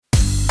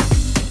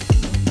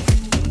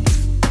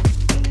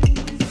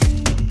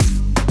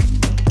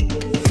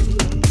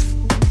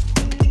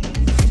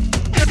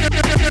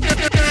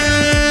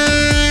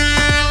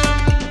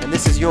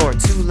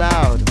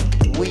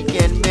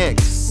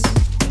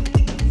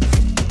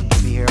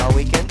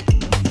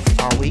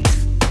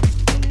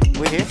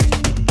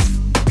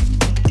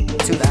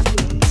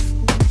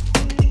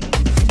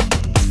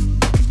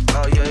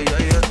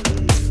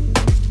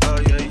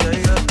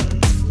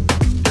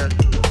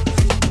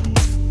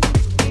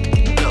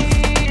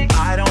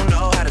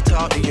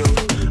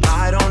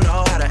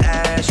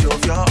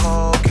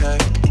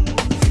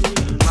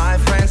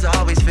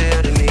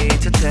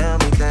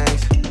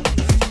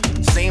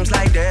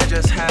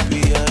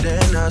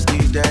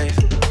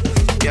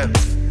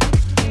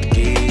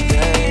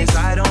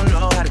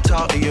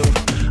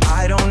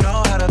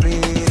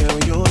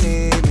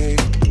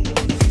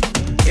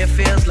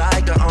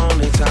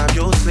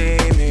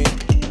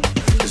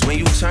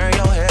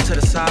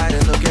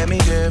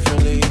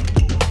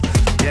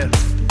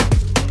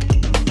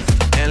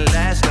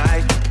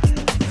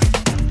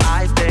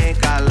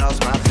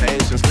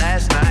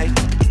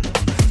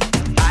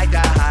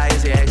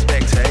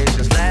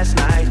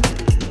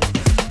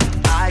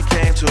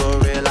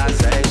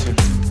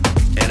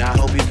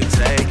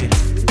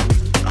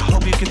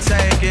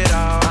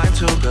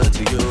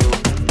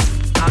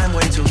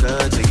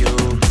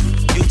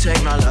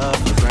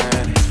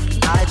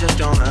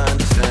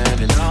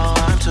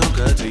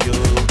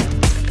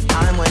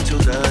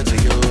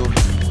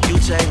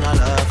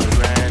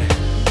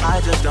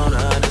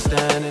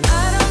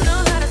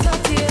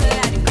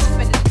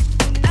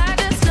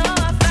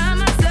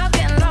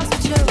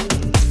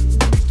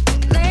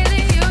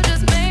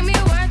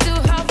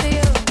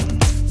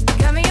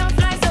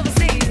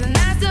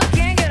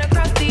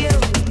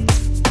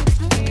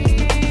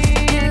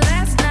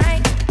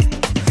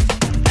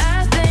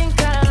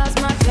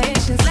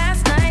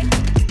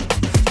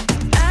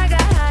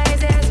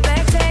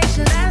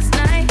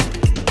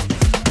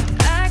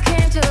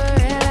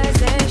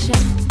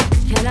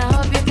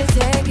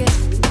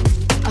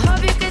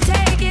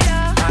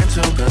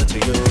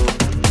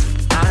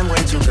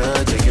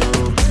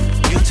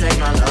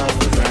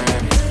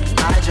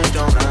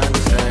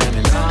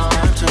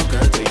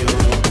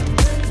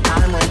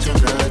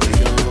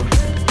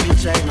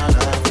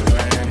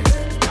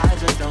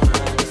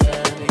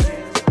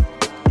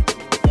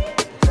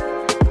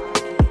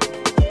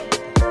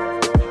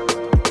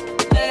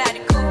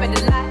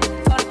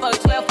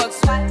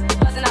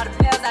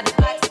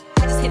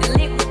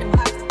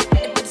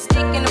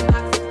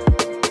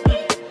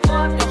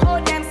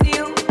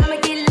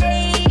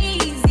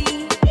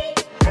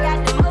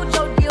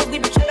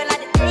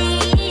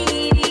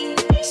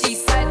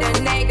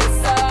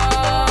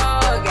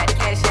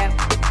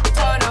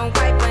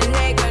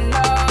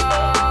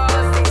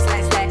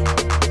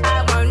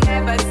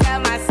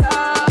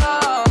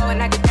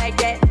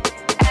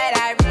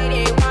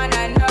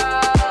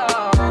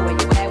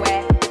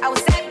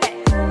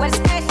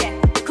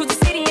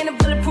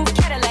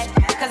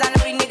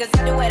niggas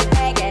have to wear the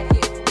bag at.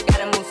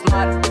 Gotta move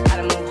smarter,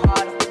 gotta move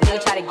harder.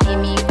 Nigga try to give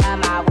me 5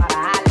 mile water.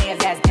 I lay his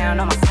ass down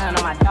on my son,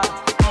 on my daughter.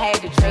 I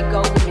had the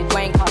Draco with me,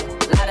 Dwayne Carter.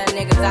 A lot of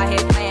niggas out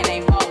here playing,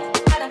 ain't ballin'.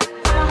 Gotta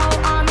put my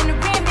whole arm in the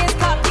rim, Benz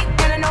car.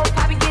 And I know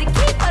Poppy get a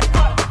key for the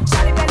car.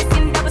 Shawty better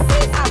see the double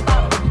C's, I'm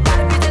ballin'. Got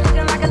a bitch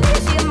looking like a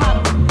little shit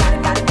mama. Got it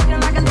looking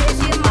like a little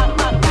shit mama.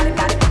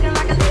 Got it looking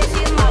like a little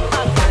shit mama.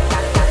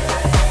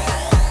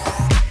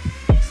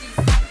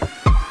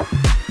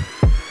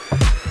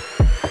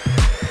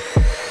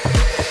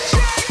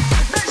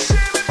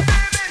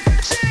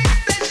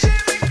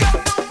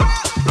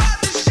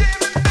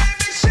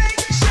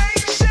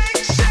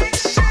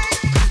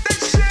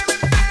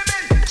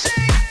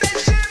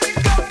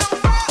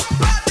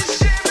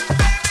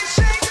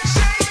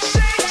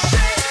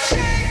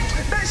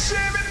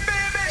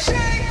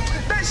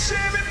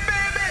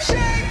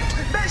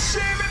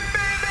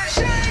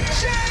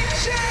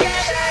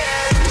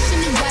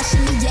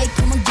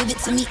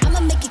 To me, I'ma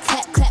make it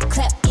clap, clap,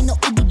 clap. Ain't no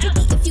itty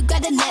bitty. If you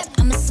got a lap,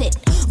 I'ma sit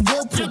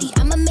real pretty.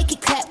 I'ma make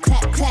it clap,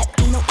 clap, clap.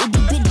 Ain't no itty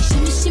bitty.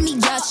 Shimmy, shimmy,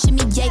 y'all,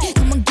 shimmy, yay.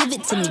 Come on, give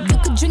it to me. You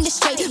can drink it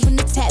straight from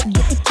the tap.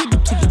 Get the kitty,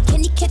 kitty.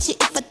 Can you catch it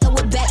if I throw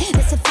it back?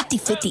 That's a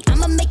 50-50.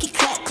 I'ma make it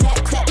clap,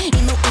 clap, clap. Ain't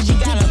no itty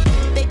bitty.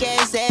 Big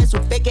ass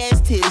with big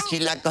ass titties. She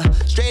like a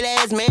straight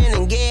ass man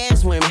and gay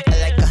ass women. I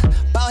like a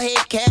bald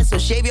head cat, so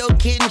shave your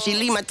kitten. She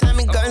leave my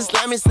Tommy gun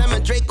slimy, summer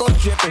Draco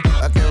dripping.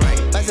 Okay,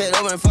 right. Bust it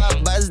open for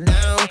a buzz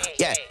down.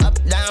 Yeah.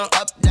 Down,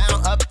 up,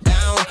 down, up,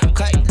 down.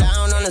 Cut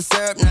down on the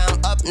syrup, now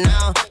I'm up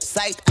now.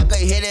 Psych, I could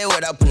hit it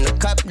without putting the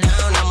cup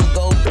down. I'ma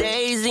go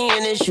crazy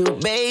in it, shoot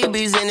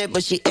babies in it.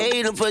 But she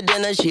ate them for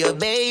dinner, she a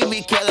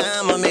baby killer.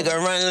 I'ma make her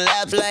run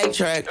laps like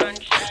track.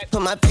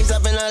 Put my face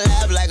up in her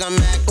lap like I'm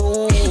Mac,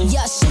 ooh.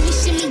 Yeah, shimmy,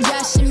 shimmy,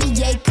 yeah, shimmy,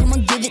 yay. Come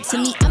on, give it to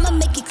me. I'ma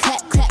make it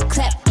clap, clap,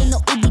 clap. Ain't no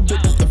itty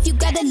bitty. If you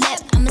got a lap,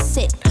 I'ma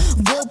sit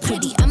real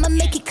pretty. I'ma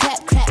make it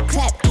clap, clap,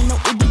 clap. Ain't no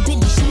itty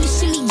bitty. Shimmy,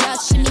 shimmy, yeah,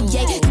 shimmy,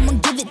 yay. Come on,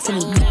 give it to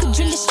me. You can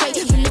drink it straight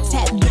from the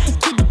tap. Get the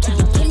kitty,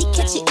 kitty. Can you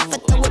catch it if I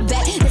throw it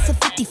back? That's a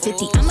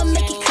 50-50. I'ma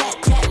make it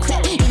clap, clap,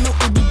 clap. Ain't no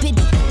itty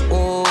bitty.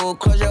 Ooh,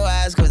 close your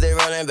eyes, cause they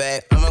running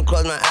back. I'ma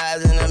close my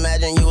eyes and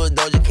imagine you a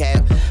Doja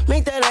Cat.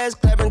 Make that ass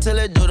clap until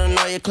it do the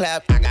know you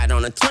clap. I got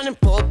on a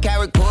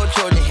 24-karat gold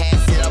Trojan hat.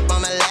 Sit up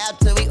on my lap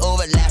till we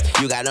overlap.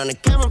 You got on a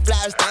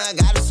camouflage thing, I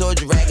got a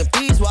soldier rag. If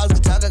these walls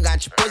can talk, I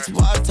got your pussy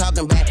walls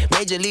talking back.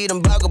 Major lead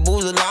them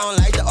bugaboos along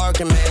like the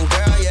Arkham man.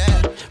 Girl,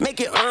 yeah, make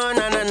it on,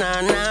 na na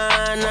na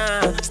na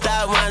na.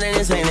 Stop whining,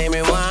 this ain't name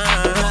it one.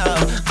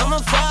 I'ma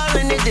fall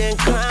and it then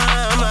climb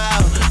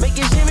out. Make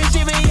it shimmy,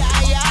 shimmy,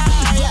 yeah, yeah.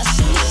 Yeah,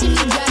 shimmy,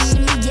 shimmy, yeah,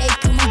 shimmy, yay.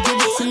 Come on,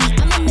 give it to me.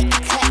 I'ma make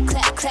it clap,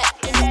 clap, clap.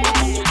 Ain't no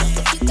itty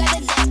bitty. If you got a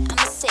lap,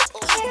 I'ma sit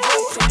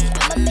real pretty.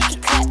 I'ma make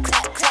it clap,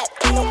 clap, clap.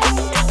 Ain't no itty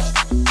bitty.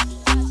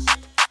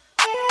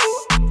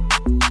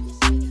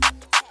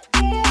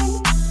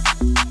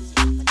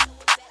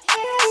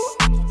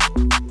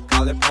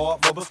 Call it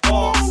part, bubble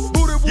sport.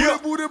 Booty, booty,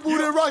 booty,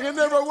 booty, rockin'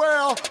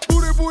 everywhere.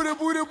 Booty, booty,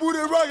 booty, booty,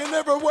 rockin'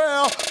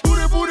 everywhere.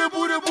 Booty, booty,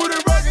 booty, booty,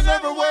 rockin'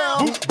 everywhere.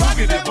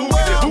 Rockin'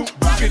 everywhere.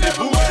 Rockin'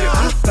 everywhere.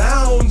 I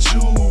found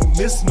you,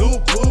 Miss New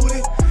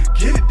Booty.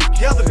 Get it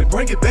together and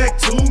bring it back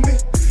to me.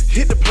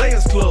 Hit the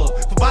Players Club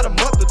for about a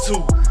month or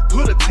two.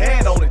 Put a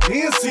tan on it,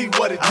 then see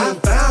what it do. I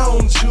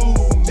found you,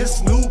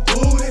 Miss New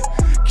Booty.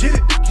 Get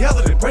it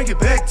together and bring it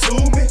back to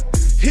me.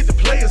 Hit the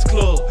Players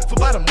Club for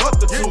about a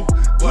month or two.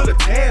 Put a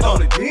tan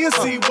on it, then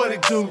see what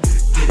it do.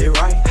 Get it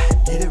right,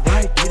 get it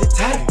right, get it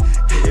tight.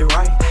 Get it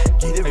right,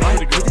 get it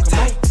right, get it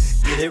tight.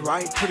 Get it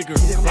right, pretty girl.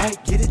 Get it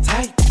right, get it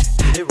tight.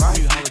 Get it right,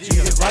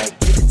 get it right,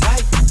 get it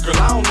tight. Girl,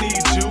 I don't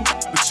need you,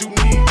 but you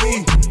need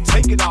me.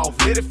 Take it off,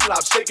 let it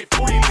flop, shake it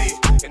freely.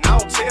 And I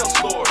don't tell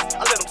stories, I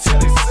let them tell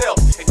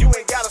themselves. And you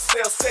ain't gotta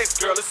sell sex,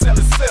 girl, it sell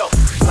itself.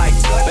 Like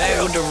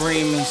bag with the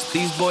remix.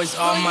 These boys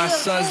are my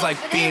sons like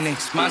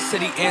Phoenix. My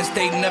city and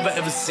state never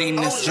ever seen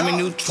this. Jimmy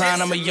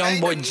Neutron, I'm a young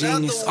boy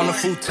genius. On the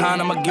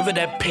futon, I'ma give it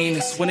that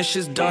penis. When this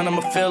shit's done,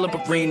 I'ma fill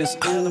up arenas.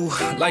 Ooh,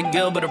 like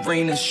Gilbert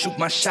Arenas. Shoot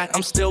my shot,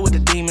 I'm still with the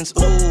demons.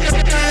 Ooh, I keep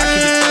it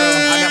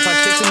real. I got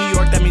 5 chicks in New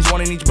York, that means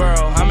one in each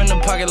borough. I'm in the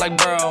pocket like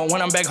Burrow.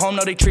 When I'm back home,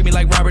 no, they treat me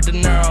like Robert De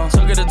Niro.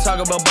 Took her to talk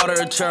about butter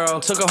or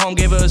churro. Took her home,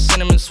 gave her a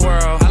cinnamon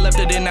swirl. I left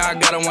it in, now I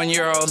got her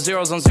 €1.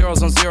 Zeros on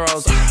zeros on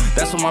zeros.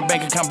 That's what my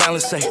bank account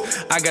balance say.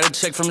 I got a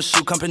check from a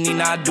shoe company,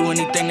 now I do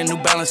anything the New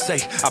Balance say.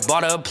 I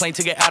bought her a plane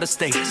ticket out of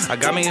state. I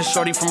got me a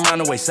shorty from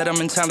Roundaway, said I'm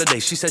in town today.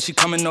 She said she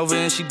coming over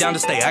and she down to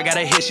stay. I got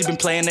a hit, she been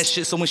playing that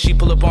shit, so when she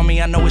pull up on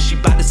me, I know what she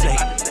bout to say.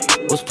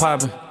 What's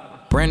poppin'?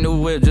 Brand new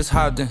whip, just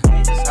hopped in.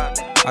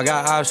 I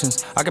got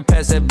options, I can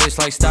pass that bitch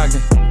like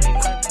Stockton.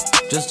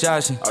 Just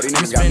joshing,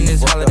 I'm spending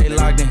this holiday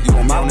locked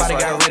in. My body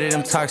got rid of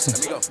them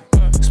toxins.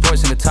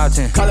 Sports in the top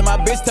 10. Calling my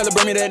bitch, tell her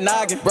bring me that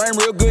noggin. Brain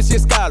real good, she a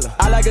scholar.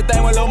 I like a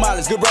thing with low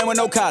mileage, good brain with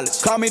no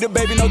college. Call me the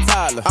baby, no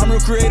Tyler. I'm real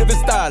creative and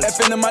stylish.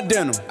 F in my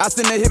denim. I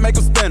send that hit, make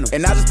them spin 'em.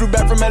 And I just flew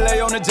back from LA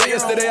on the jet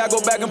yesterday. I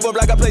go back and forth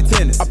like I play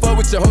tennis. I fuck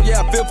with your hoe,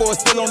 yeah, I feel for it.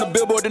 Still on the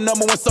Billboard, the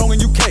 #1 song in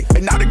UK.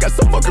 And now they got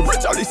so fucking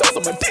rich, all these hoes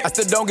on my dick. I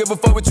still don't give a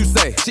fuck what you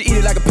say. She eat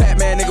it like a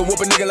Pac-Man, nigga. Whoop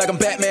a nigga like I'm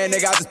Batman,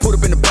 nigga. I just put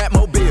up in the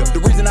Batmobile. The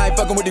reason I ain't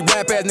fucking with these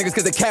rap-ass niggas,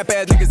 cause they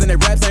cap-ass niggas and they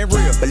raps ain't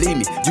real. Believe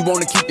me, you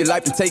wanna keep your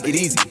life and take it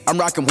easy. I'm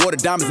rocking water,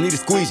 diamonds, need a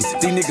squeegee.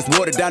 These niggas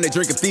watered down, they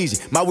drinking Fiji.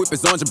 My whip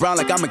is orange and brown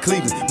like I'm in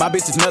Cleveland. My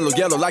bitch is mellow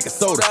yellow like a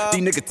soda.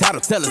 These niggas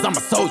title tellers, I'm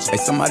a soldier. Hey,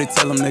 somebody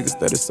tell them niggas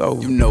that it's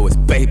over. You know it's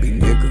baby,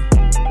 nigga.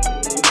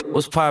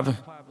 What's poppin'?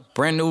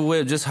 Brand new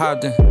whip, just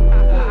hopped in.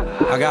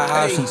 I got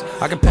options.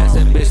 I can pass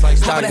that bitch like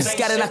Stockton. I'm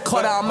scattered, I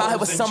caught her. I'm out here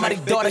with somebody's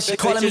daughter. She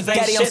calling me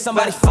daddy. I'm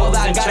somebody's father.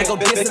 I gotta go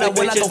kiss it.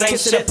 When I go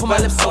kiss it, I put my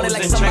lips on it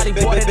like somebody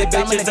bought it. The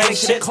diamond ain't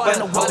shit, caught in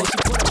the wallet.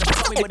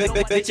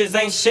 Bitches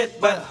ain't shit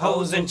but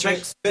hoes and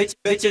tricks.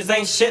 Bitches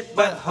ain't shit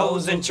but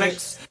hoes and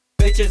tricks.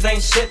 Bitches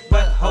ain't shit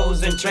but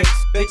hoes and tricks.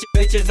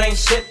 Bitches ain't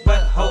shit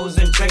but hoes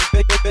and tricks.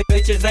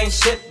 Bitches ain't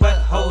shit but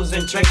hoes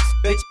and tricks.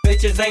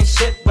 Bitches ain't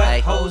shit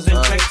but hoes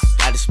and tricks.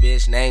 Got this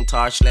bitch named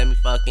Tar, she let me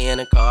fuck in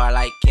a car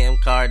like Kim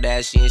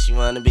Kardashian, she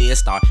wanna be a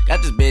star.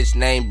 Got this bitch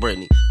named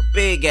Brittany, with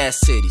big ass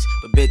titties,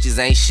 but bitches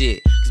ain't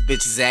shit, cause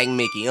bitches act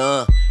Mickey,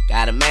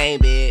 Got a main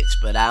bitch,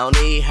 but I don't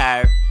need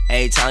her.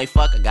 Every time we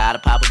fuck, I gotta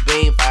pop a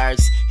bean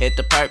first. Hit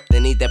the perp,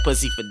 then eat that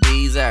pussy for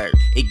dessert.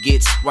 It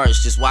gets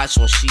worse, just watch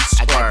when she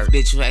squirt. I got this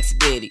bitch who acts a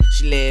ditty.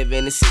 She live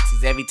in the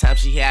 60s. Every time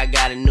she hear I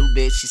got a new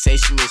bitch, she say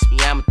she miss me.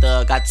 I'm a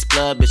thug, got this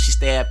blood, but she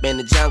stay up in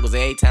the jungles.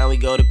 Every time we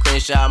go to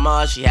Crenshaw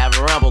Mall, she have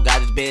a rumble.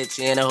 Got this bitch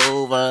in the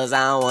Hoovers,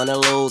 I don't wanna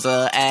lose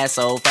her. Ass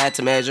so fat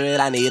to measure it,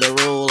 I need a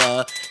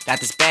ruler. Got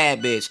this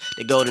bad bitch,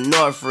 they go to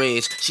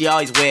Northridge. She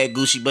always wear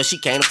Gucci, but she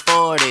can't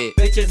afford it.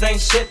 Bitches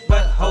ain't shit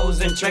but hoes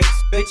and tricks.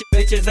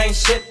 Bitches ain't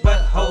shit but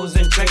hoes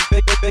and tricks.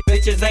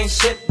 Bitches ain't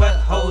shit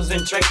but hoes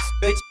and tricks.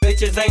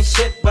 Bitches ain't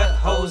shit but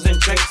hoes and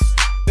tricks.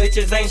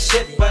 Bitches ain't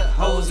shit but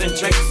hoes and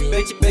tricks.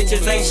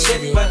 Bitches ain't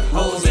shit but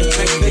hoes and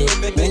tricks.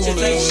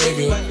 Bitches ain't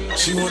shit but.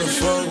 She wanna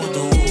fuck with the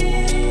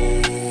wolves.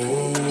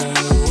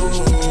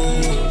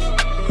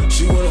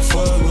 She wanna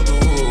fuck with the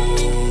wolves.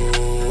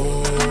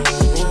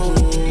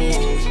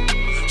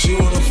 She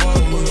wanna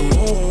fuck with the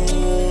wolves.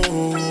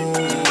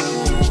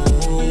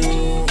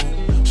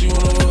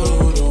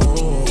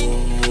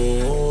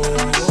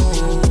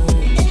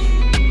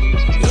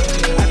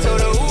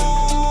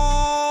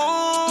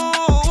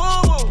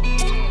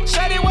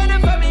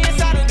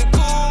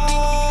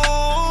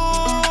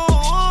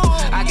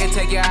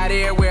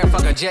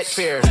 Jet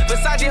fare,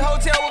 Versace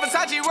hotel with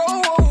Versace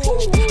roll.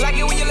 Like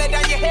it when you let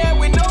down your hair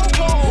with no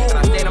comb. And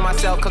I stay to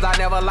myself cause I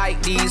never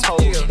like these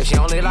hoes. If she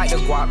only like the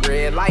guap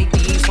red like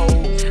these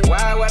hoes,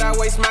 why would I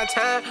waste my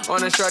time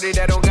on a shorty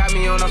that don't got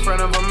me on the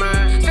front of her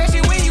mind?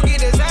 Especially when you get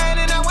designed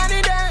and I want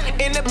it done.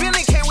 And the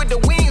building came with the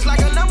wings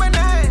like a number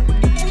 9.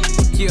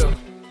 Yeah,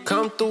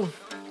 come through,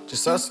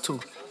 just us two.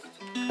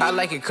 I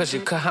like it cause you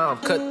cut how I'm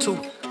cut too.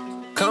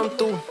 Come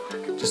through,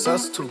 just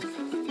us two.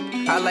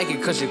 I like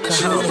it cause you cut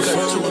how I'm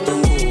cut too.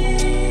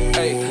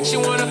 Hey, she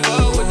wanna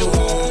fuck with the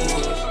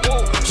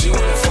wolves. She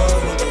wanna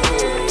fuck with the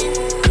wolves.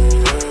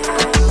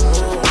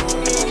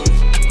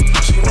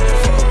 She wanna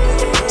fuck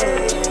with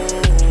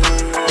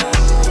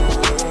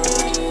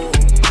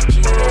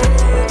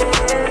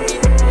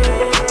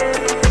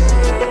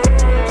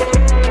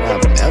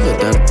I've ever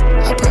done.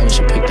 I probably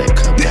should pick that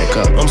cup back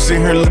up. I'm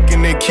sitting here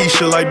looking at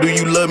Keisha like, do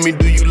you love me?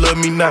 Do you love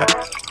me not?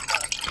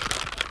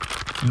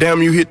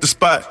 Damn, you hit the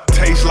spot.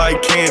 Taste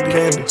like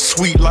candy,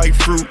 sweet like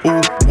fruit,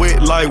 ooh,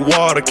 wet like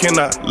water. Can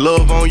I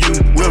love on you?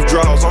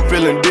 Withdrawals, I'm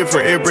feeling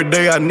different. Every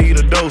day I need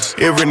a dose.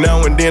 Every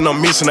now and then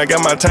I'm missing. I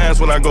got my times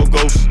when I go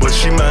ghost, but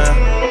she mine.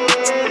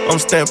 I'm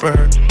stamping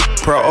her.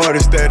 Priority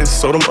status,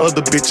 so them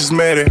other bitches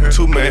mad at her.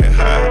 Too mad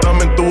high.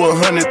 Thumbing through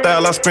 100,000,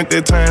 I spent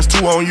that times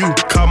 2 on you.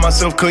 Caught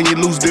myself cutting you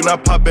loose, then I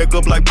pop back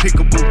up like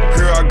Pickaboo.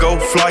 Here I go,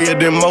 flyer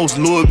than most,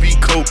 Louis V.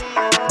 Coke.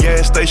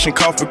 Gas station,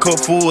 coffee cup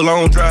full, I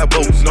don't drive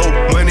boats. No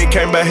money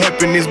came by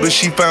happiness, but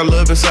she found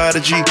love inside a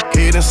G.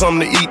 Head and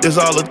something to eat, that's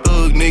all a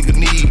thug nigga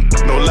need.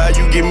 No lie,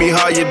 you get me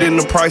higher than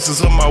the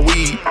prices of my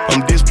weed.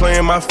 I'm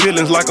displaying my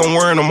feelings like I'm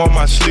wearing them on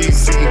my sleeve.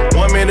 See,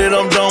 1 minute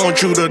I'm done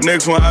with you, the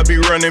next one I be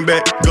running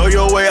back. Go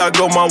your way, I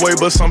go my way,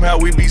 but somehow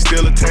we be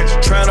still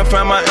attached. Trying to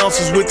find my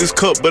answers with this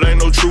cup, but ain't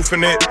no truth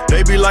in that.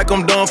 They be like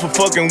I'm done for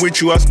fucking with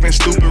you, I spend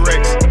stupid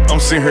racks. I'm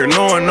sitting here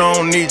knowing I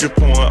don't need you,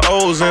 pouring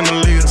O's in the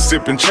lid.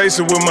 Sipping,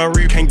 chasing with my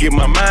reef. Can't get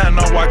my mind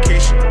on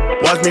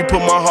Waukesha. Watch me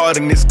put my heart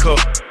in this cup.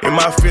 In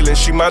my feelings,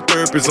 she my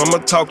therapist, I'ma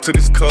talk to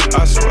this cup.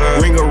 I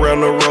swear, ring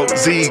around the road,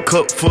 Z,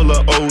 cup full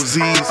of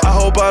OZs. I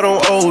hope I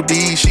don't OD.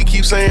 She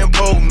keeps saying playing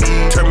po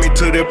me. Turn me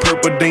to that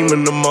purple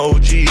demon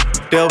emoji.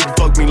 Devil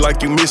fuck me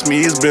like you miss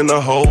me, it's been a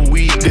whole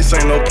week. This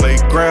ain't no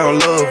playground,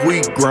 love,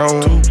 we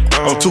grown.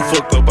 I'm too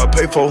fucked up, I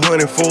pay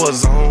 400 for a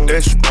zone.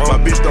 That's strong. My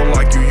bitch don't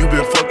like you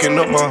been fucking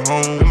up my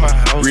home. My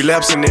house.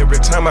 Relapsing every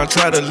time I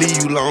try to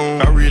leave you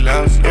alone. I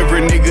relapse.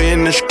 Every nigga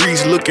in the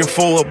streets looking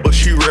for her, but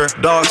she rare.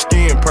 Dark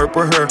skin,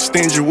 purple hair,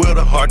 stingy with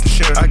a heart to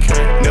share. I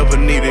can't never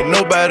needed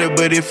nobody,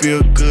 but it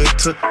feel good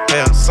to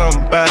have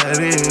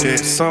somebody.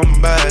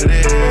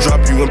 Somebody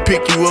drop you and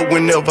pick you up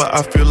whenever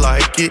I feel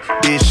like it.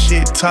 This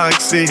shit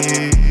toxic.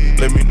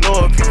 Let me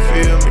know if you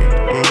feel me.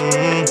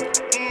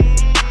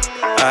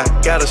 I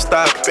gotta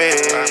stop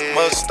it, I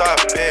must stop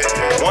it.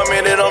 1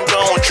 minute I'm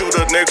done with you,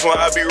 the next one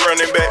I be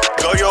running back.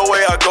 Go your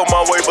way, I go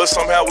my way, but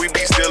somehow we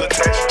be still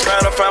attached.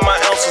 Trying to find my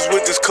ounces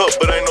with this cup,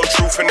 but ain't no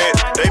truth in it.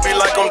 They be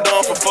like I'm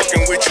done for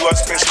fucking with you, I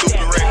spend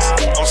stupid racks.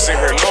 I'm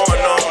sitting here knowing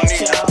I don't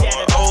need you.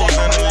 Holes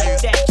in the lead.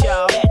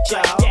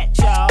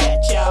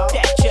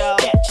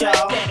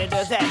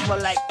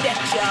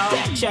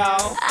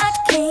 I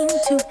came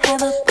to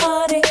have a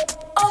party,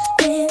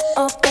 open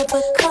up the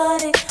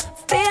Bacardi.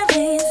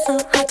 Feeling so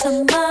hot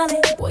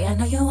tamale. Boy, I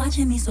know you're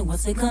watching me, so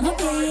what's it gonna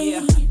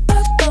be?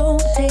 Purple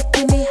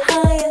taking me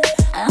higher.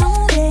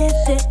 I'm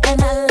lifted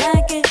and I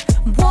like it.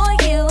 Boy,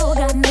 you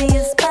got me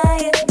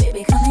inspired.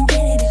 Baby, come and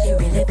get it if you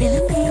really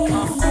feeling me.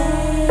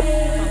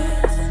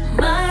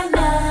 My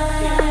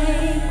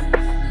night,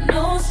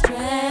 no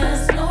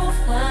stress, no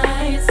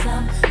fights.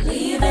 I'm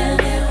leaving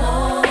it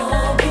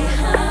all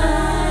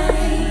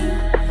behind.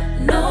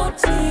 No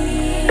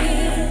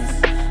tears,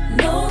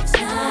 no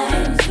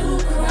time to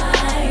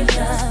cry.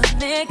 Just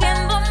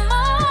making the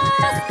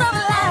most of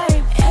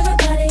life.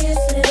 Everybody is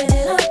living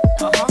it up.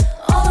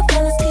 All the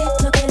fellas keep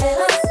looking at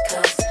us,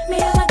 'cause me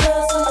and my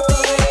girls on the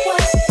floor like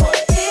what?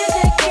 DJ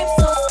keeps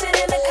on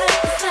spinning the cut.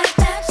 It's like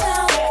that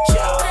show, that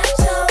show,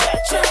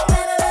 that show. I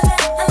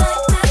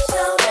like that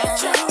show, that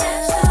show,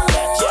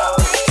 that show.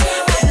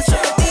 And so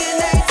the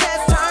DNA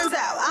test turns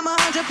out I'm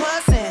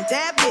 100%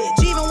 that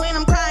bitch. Even when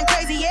I'm crying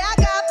crazy, yeah, I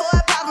got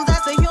 4 problems.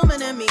 That's a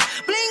human in me.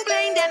 Bling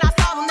bling, then I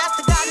solve them. That's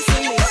the goddess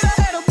in me.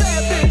 You're a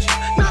bad bitch,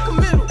 not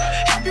committal.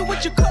 Happy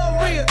with your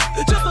career,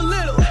 just a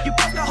little. You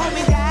supposed to hold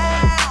me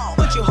down,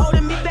 but you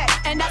holding me back,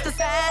 and that's the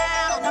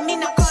sound. I mean,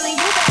 not calling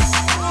you back.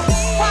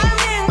 Why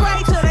men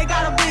great till they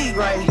gotta be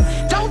great?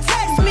 Don't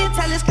text me and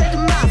tell it straight to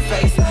my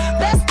face.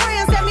 Best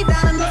friend set me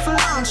down in the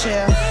salon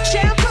chair.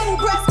 Shampoo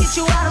breath get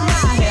you out of my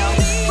hair.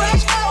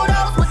 Fresh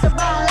photos with the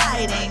bomb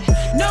lighting.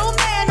 No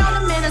man on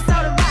the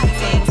Minnesota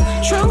Vikings.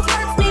 True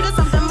hurts needed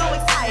something more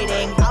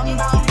exciting. Trying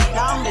to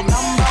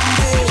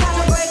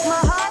break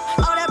my heart,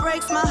 oh that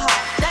breaks my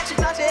heart. That you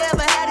thought you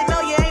ever had it, no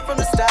you ain't from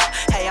the start.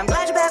 Hey, I'm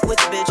glad you're back with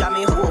the bitch. I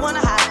mean, who would wanna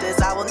hide this?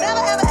 I will never,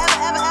 ever, ever,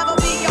 ever, ever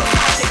be your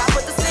side chick. I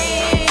put the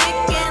sneak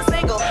in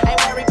single. Ain't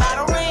worried about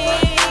a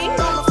ring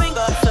on my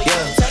finger, so you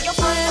can tell your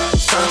friends.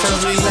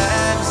 Sometimes we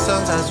laugh,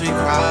 sometimes we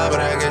cry, but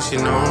I guess you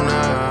know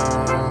now.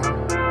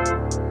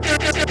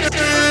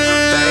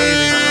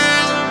 Baby,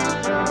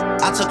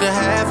 I took a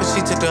half and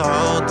she took the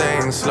whole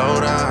thing. Slow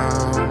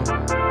down.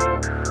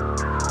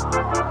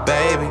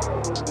 Baby,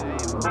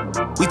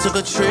 we took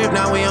a trip,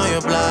 now we on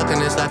your block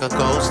and it's like a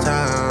ghost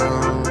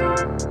town.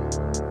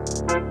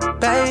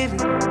 Baby,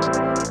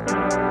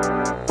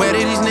 where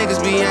did these niggas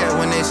be at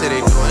when they say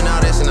they doing all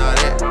this and all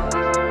that?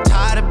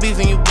 Tired of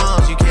beefing you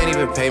bums, you can't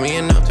even pay me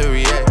enough to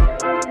react.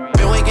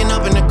 Been waking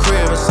up in the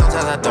crib and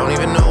sometimes I don't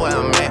even know where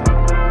I'm at.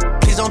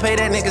 Please don't play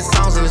that nigga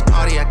songs in this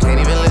party, I can't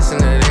even listen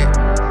to that.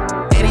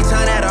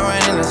 Anytime that I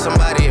run into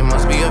somebody, it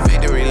must be a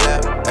victory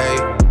lap.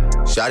 Ayy,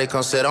 shawty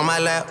come sit on my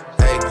lap.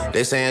 Ayy,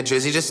 they saying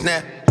Drizzy just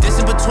snap. This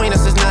in between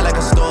us is not like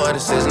a store,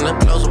 this isn't a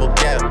closable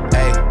gap.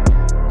 Ayy,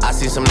 I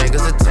see some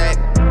niggas attack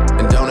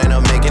and don't end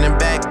up making it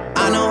back.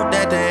 I know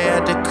that they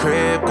at the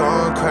crib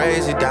going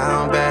crazy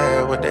down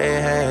bad. What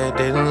they had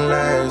didn't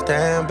last,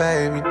 damn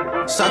baby.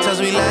 Sometimes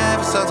we laugh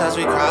and sometimes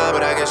we cry,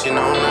 but I guess you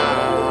know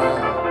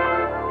now.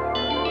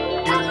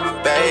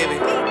 Baby,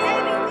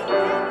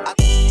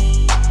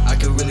 I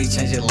could really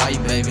change your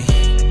life, baby.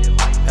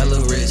 Hella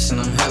rich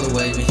and I'm hella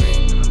wavy.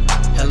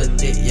 Hella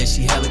thick, yeah,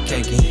 she hella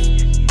cakey.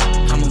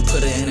 I'ma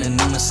put her in a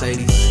new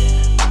Mercedes.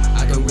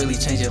 I could really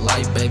change your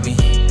life, baby.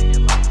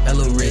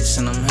 Hella rich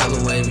and I'm hella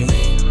wavy.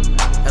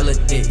 Hella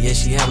thick, yeah,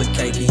 she hella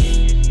cakey.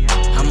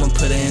 I'ma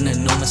put her in a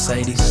new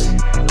Mercedes.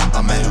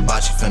 I'm at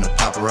Hibachi finna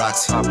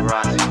paparazzi.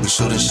 We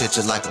shootin' shit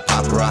just like a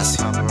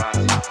paparazzi.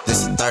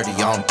 This is 30, I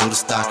don't do the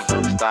stock.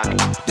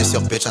 This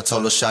your bitch, I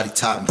told her shawty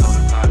top me.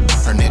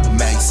 Her nigga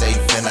mad, he say he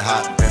finna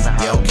hop me.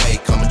 Yeah, okay,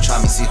 come and try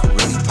me, see who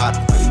really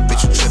poppin'.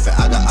 Bitch, you trippin',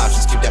 I got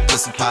options, keep that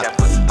pussy poppin'.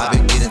 I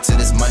been getting to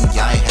this money,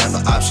 I ain't have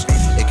an option.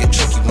 It get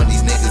tricky when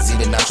these niggas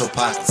eatin' out your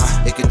pockets.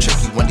 It get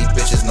tricky when these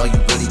bitches know you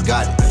really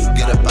got it.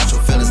 Get up out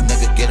your feelings,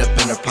 nigga, get up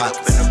in their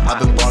pockets. I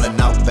been ballin'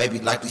 out, baby,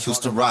 like the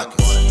Houston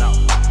Rockets.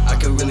 I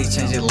could really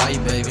change your life,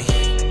 baby.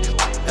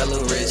 Hella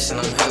rich and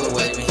I'm hella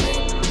wavy.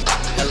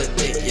 Hella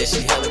thick, yeah,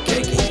 she hella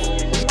cakey.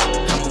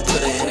 I'ma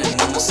put her in a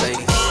new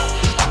Mercedes. I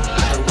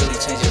could really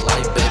change your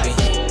life, baby.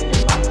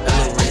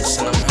 Hella rich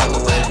and I'm hella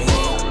wavy.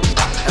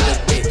 Hella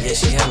thick, yeah,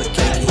 she hella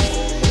cakey.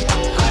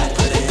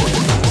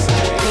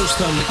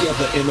 come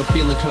together and I'm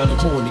feeling kinda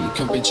horny.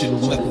 Conventional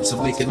methods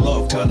of making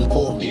love kinda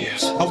bore me.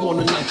 I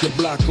wanna knock your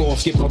block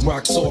off, get my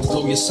rocks off,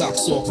 blow your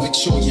socks off, make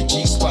sure your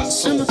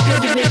G-spot's off. I'm a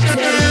pretty big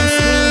daddy, I'm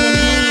screaming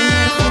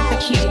hanging. I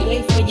can't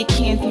wait for your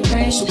candy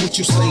rain. So what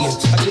you saying?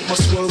 I get my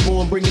swerve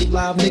on, bring it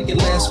live, make it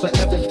last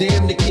forever.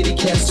 Damn, the kitty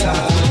cat's tired.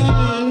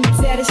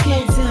 Daddy,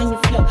 slow down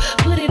your flow.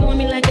 Put it on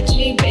me like a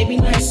G, baby,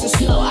 nice and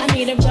slow. I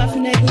need a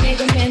roughneck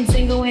nigga,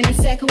 Mandingo in a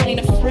sack who ain't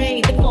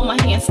afraid to pull my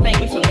hand,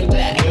 spank me from the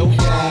back. Yo,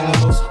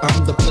 gals,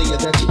 I'm the player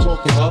that you're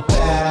talking about.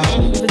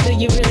 But do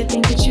you really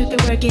think that you can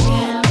work it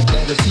out?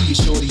 That'll see you,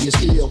 shorty, is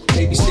still.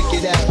 Baby, stick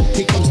it out.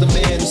 Here comes the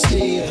man who's still.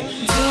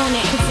 Doing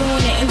it and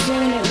doing it and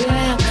doing it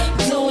well.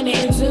 Doing it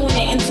and doing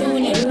it and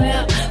doing it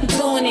well.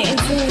 Doing it and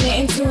doing it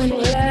and doing it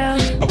well.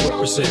 I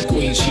represent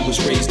Queens, she was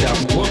raised out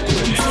in Brooklyn.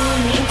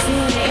 Doing it and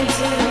doing it and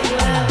doing it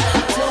well.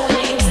 Doing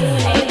it and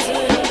doing it and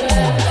doing it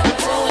well.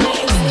 Doing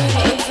it and doing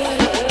it and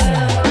doing it well.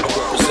 I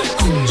represent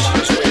Queens,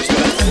 she was raised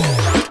out in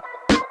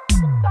Brooklyn.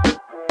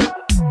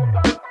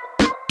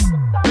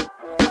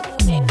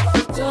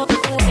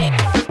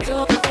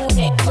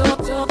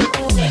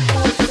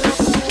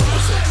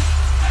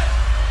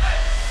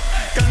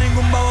 Que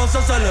ningún baboso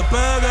se le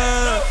pegue,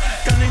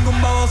 que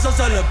ningún baboso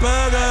se le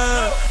pegue,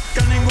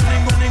 que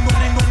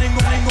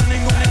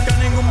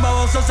ningún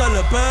baboso se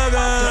le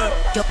pegue.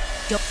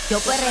 Yo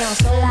perreo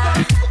sola.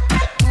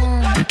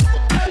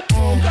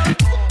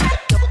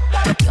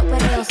 Yo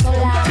perreo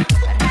sola.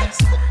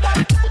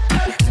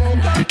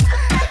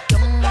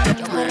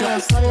 Yo perreo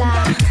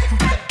sola.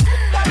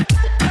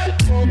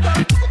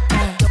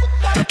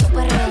 Yo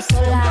perreo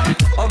sola.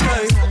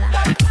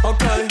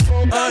 Ok,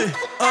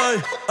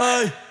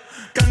 ey.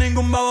 Que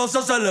ningún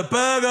baboso se le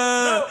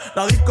pegue.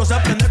 La disco se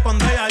prende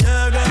cuando ella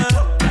llegue.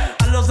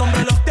 A los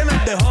hombres los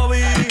tienes de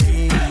hobby.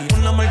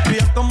 Una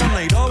malcria como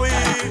Nairobi.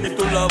 Y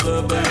tú la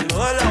bebes y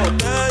lo de la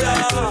botella.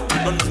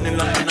 Los nenes ni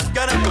las nenas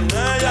quieren con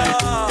ella.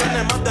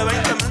 Tiene más de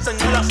 20, me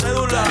enseñó la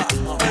cédula.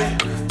 Ey,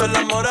 del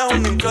amor es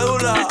una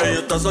incrédula. Ella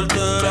está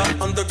soltera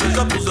antes que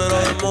se pusiera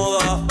de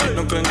moda.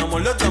 Nunca en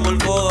amor le echamos el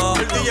foda.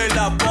 El DJ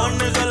la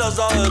pone y se la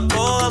sabe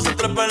toda. Se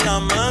trepa en la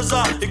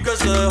mesa y que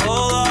se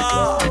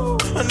joda.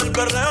 En el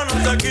perreo no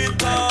se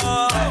quita.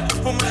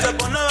 Fuma y se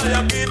pone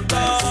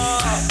bellaquita.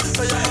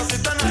 Ella más si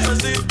te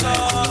necesita.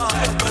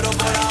 Pero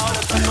por ahora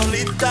está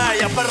solita.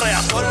 Ella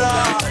perrea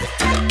sola.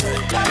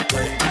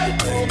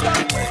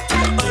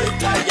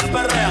 Ella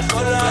perrea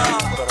sola.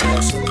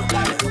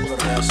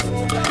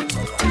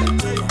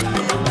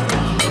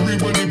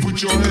 Everybody put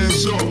your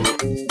hands up.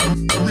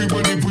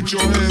 Everybody put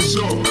your hands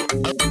up.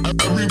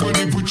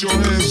 Everybody put your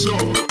hands up.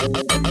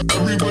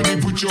 Everybody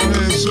put your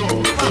hands up.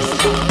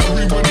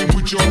 Everybody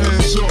put your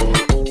hands up.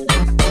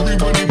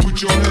 Everybody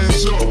put your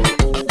hands up.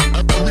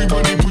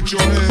 Everybody put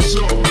your hands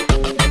up.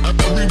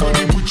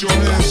 Everybody put your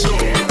hands up.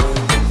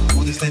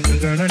 Oh, this little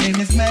girl, her name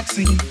is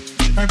Maxine.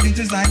 Her feet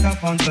is like a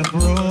bunch of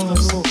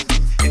rose.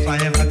 If I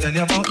ever tell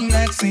you about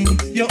Maxine,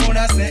 you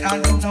woulda say I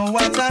don't know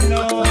what I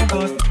know,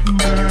 but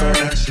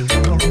murder she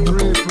wrote.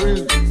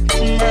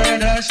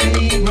 Murder she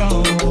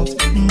wrote.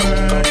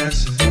 Murder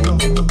she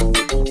wrote.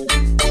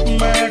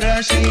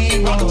 Murder she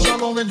wrote. What's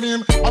wrong with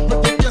him? I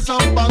pretty face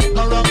and bad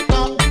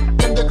character.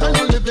 Them the kind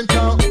of living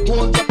town.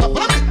 Hold up a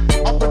vomit.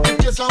 I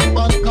pretty face and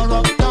bad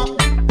character.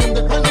 Them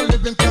the kind of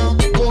living town.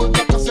 Hold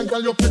up a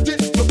single. You pretty,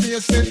 you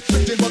face it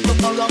pretty, but the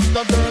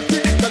character dirty.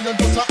 Tell you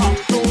just a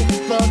act too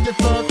flirty.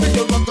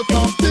 You want to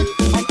talk it,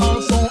 and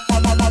also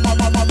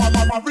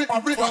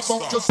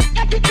about just.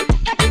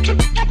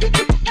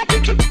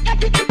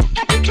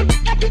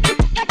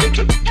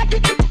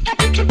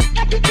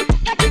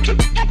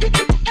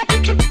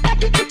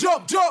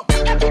 Jump.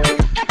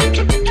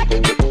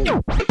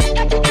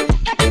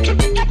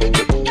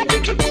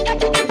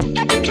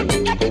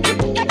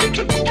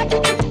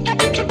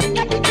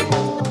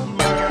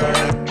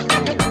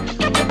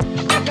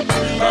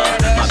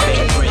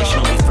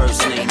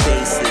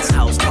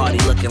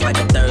 Looking like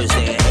a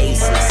Thursday at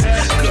Aces.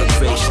 Good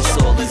gracious,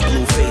 all these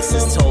blue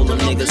faces. Told them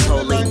niggas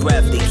hold their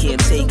breath, they can't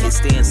take it.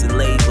 Stands in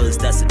labors,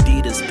 that's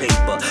Adidas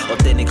paper.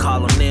 Authentic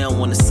Harlem now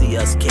wanna see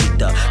us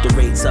caked up. The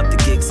rates up, the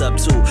gigs up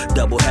too.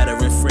 Double header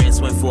in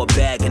France, went for a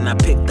bag and I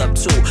picked up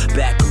two.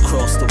 Back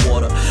across the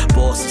water,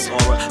 Boston's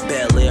aura.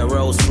 Bel Air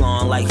rose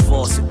flowing like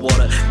faucet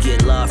water.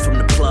 Get love from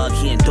the plug,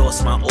 he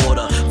endorsed my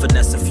order.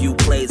 Finesse a few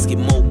plays, get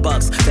more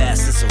bucks.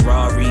 Fast as a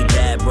Ferrari,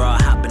 bad bra,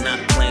 hopping out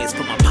the planes.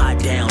 Put my pot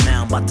down,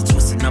 now I'm about to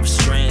twist another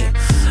string.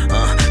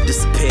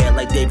 Disappear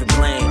like David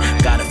Blaine.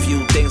 Got a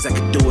few things I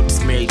could do with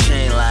this Mary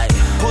Jane, like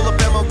pull up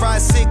and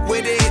ride sick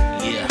with it.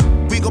 Yeah,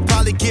 we gon'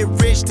 probably get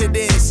rich to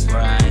this.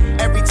 Right.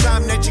 Every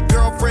time that your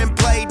girlfriend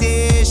play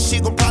this, she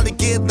gon' probably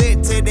get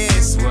lit to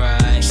this.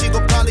 Right. She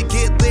gon' probably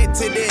get lit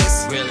to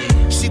this. Really?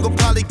 She gon'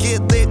 probably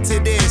get lit to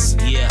this.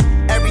 Yeah.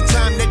 Every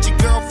time that your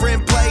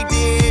girlfriend play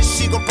this,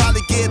 she gon'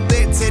 probably get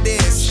lit to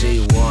this.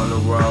 She wanna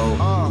roll,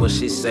 what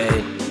she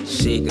say?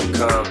 She can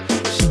come,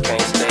 she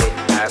can't stay.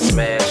 I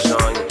smash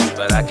on you,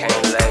 but I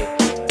can't lay.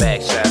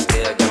 Back shot,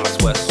 still got my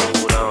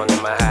sweatsuit on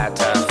and my high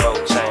top 4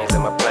 chains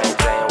and my plain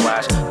Jane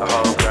watch. A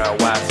homegirl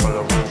watch from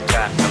the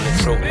rooftop. I'm the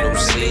truth, new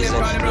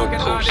season, new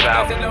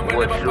out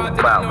what you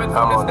about. I'm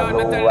on the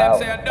roll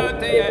out.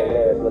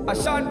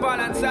 Sean Paul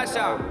and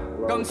Sasha,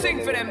 come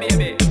sing for them,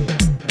 baby.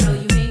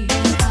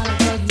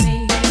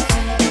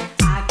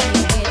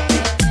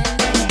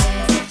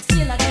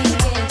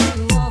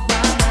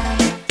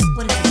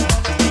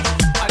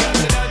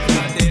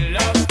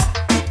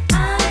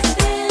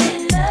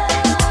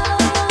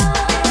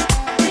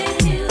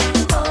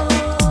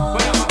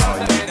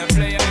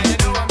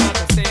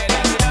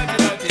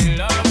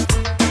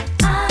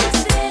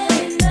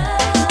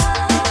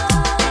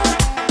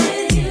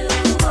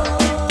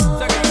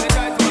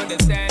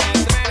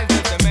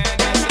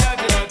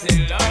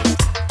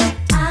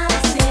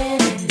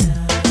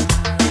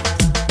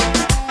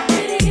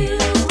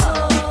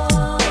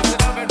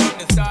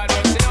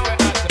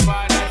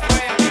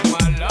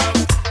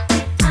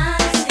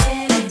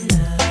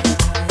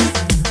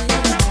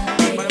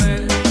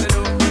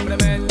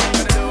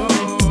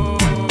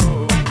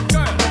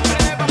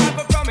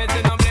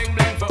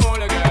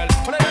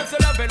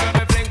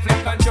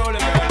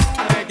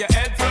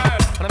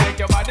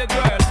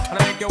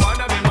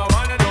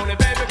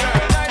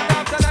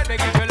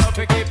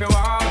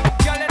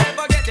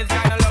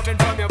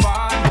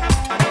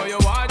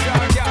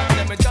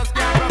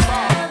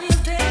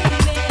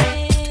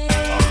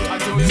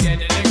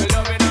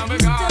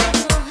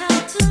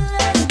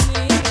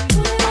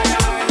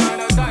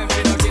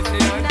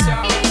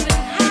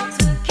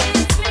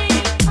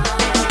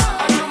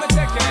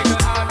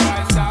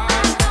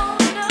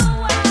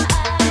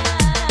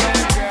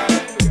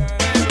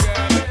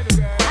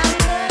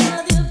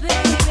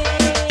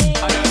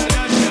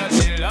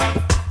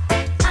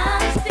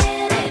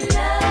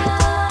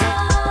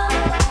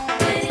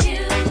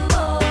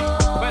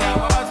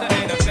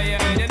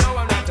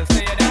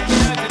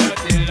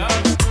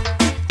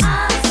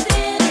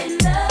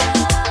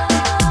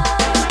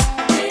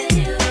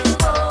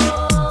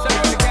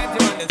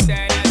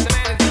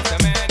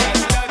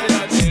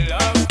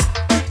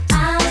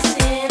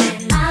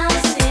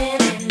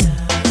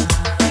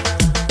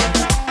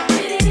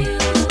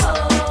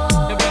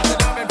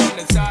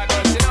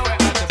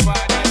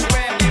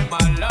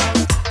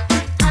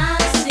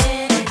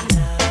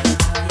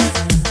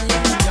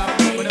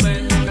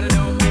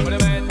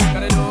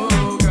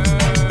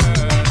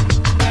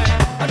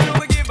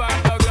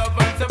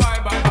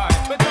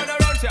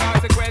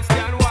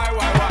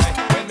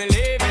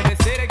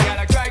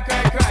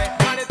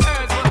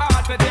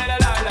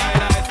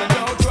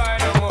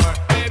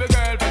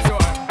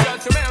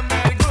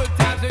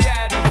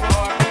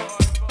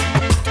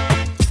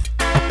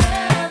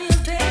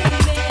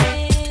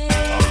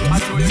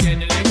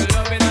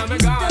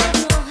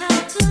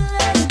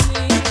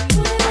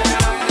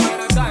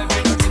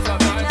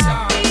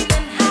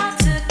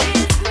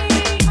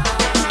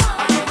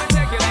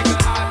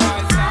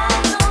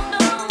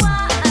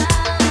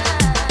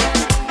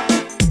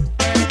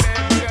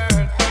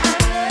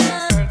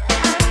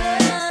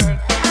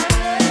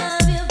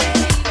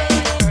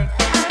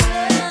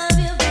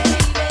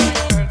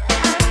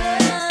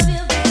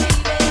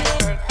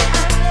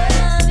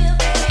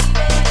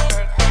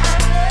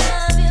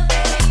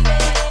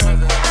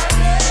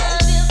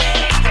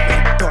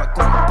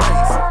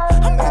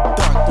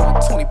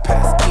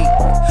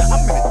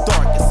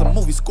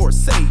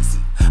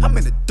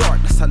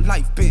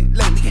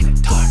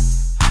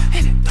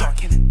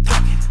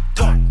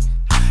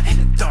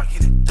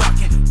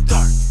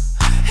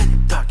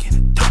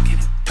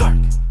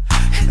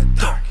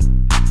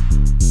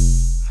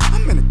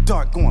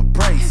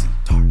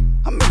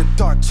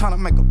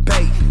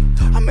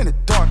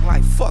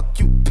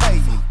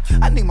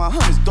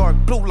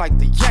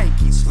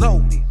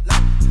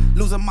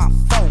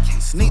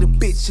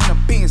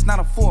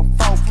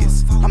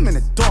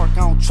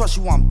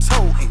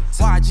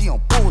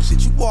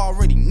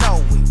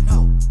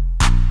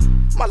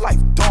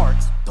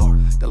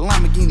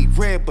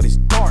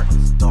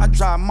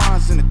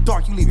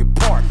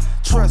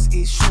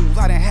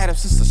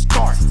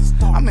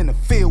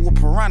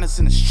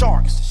 And the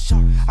sharks.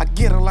 I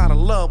get a lot of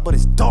love, but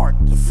it's dark.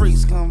 The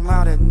freaks come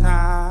out at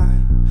night.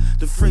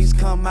 The freaks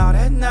come out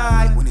at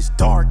night when it's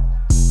dark.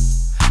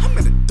 I'm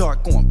in the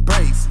dark going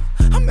crazy.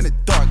 I'm in the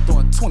dark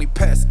doing 20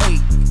 past 8.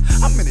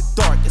 I'm in the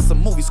dark, it's a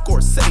movie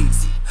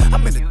Scorsese.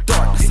 I'm in the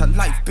dark, that's how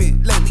life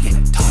been lately.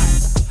 In the dark,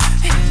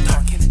 in the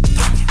dark, in the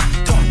dark, in the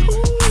dark,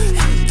 in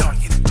the dark,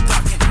 in the dark, in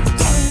the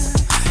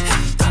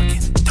dark, in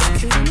the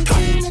dark, in the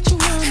dark, in the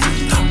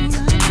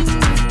dark.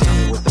 Tell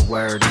me what the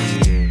word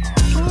is.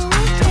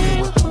 Tell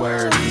me what the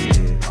word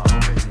is.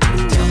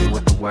 Tell me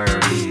what the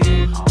word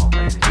is.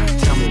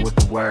 Tell me what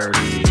the word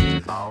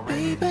is.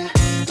 Baby,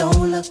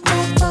 don't look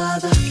no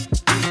further.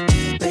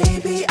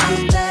 Baby,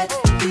 I'm that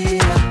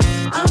dealer.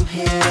 I'm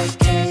here to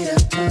cater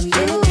to you.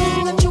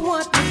 Anything that you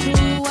want me to,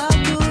 I'll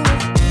do it.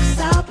 'Cause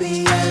I'll be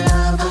your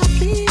lover.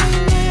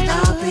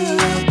 I'll be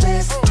your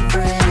best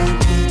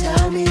friend.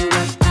 Tell me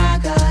what I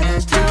gotta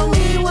do. Tell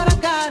me what I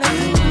gotta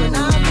do, and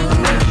I'll do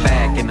it.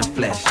 Back in the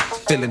flesh,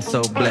 feeling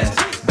so blessed.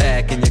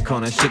 Back in your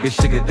corner, sugar,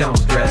 sugar, don't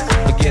stress.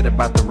 Forget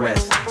about the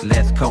rest,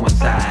 let's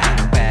coincide.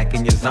 I'm back in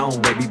in your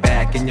zone, baby,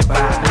 back in your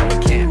vibe.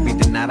 It can't be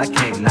denied, I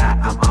can't lie,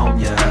 I'm on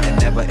ya. And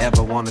never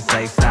ever wanna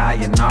say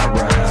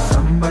sayonara.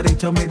 Somebody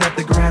told me that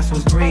the grass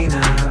was greener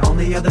on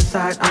the other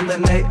side, on the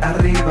late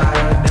arriba.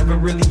 Never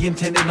really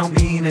intended on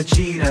being a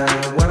cheater.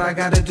 What I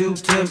gotta do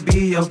to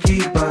be your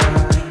keeper?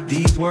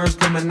 These words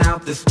coming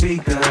out the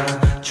speaker.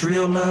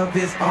 Trill love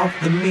is off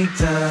the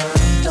meter.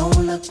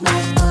 Don't look no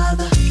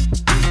further,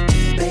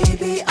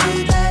 baby,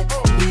 I'm glad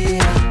you're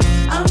here.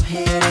 I'm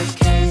here to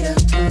cater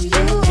to you.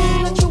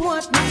 Anything that you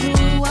want me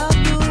to, I'll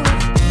do it.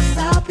 'Cause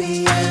I'll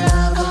be your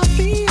lover, I'll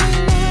be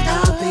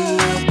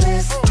your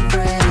best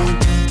friend.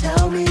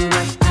 Tell me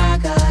what I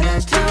gotta,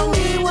 tell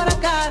me what I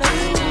gotta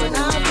do, and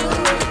I'll do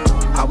it.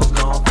 I was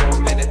gone for a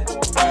minute.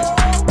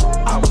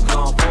 I was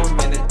gone for a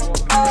minute.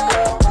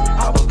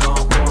 I was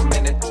gone for a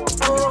minute.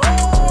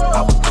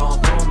 I was gone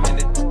for a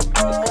minute.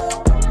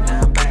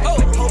 Now I'm back.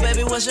 Oh,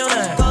 baby, what's your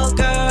name? Go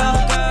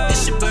girl,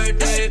 it's your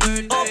birthday.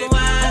 Open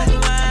wide,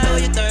 I know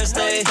you're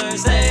thirsty.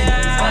 Say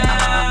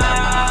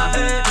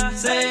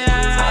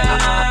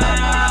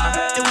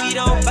and we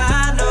don't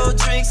buy no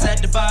drinks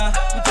at the bar.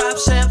 We pop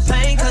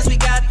champagne 'cause we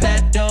got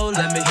that dough.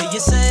 Let me hear you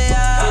say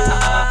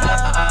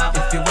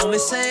if you want me,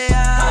 say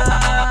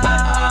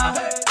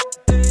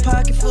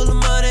Pocket full of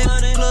money,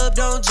 club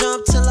don't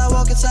jump till I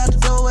walk inside the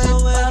doorway.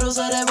 Bottles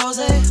of that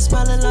rosé,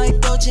 smiling like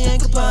Dolce and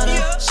Gabbana.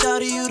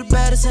 Shawty, you the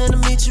baddest, and to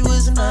meet you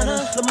is an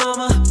honor. La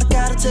mama, I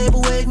got a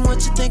table waiting.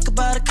 What you think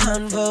about a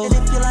convo? And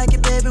if you like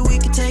it, baby, we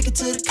can take it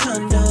to the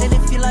condo. And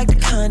if you like the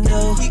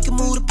condo, we can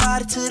move the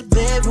party to the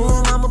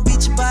bedroom. I'ma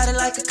beat your body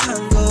like a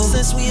Congo.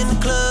 Since we in the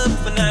club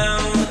for now,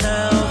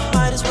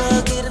 might as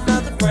well get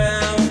another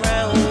round.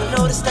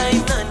 Know this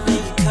ain't nothing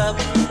in your cup,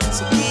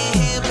 so get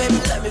here, baby,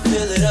 let me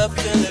fill it up,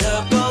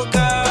 Go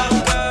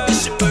girl,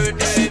 it's your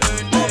birthday.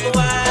 Open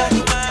wide,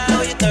 I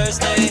know you're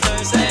thirsty.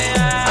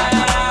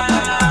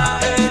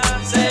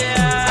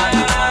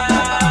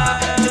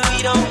 And we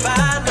don't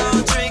buy no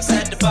drinks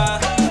at the bar.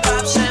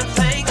 Pop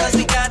champagne 'cause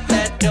we got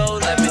that dough.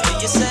 Let me hear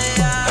you say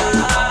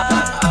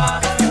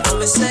you want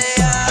me say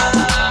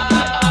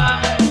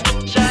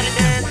Try to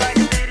dance like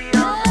a video.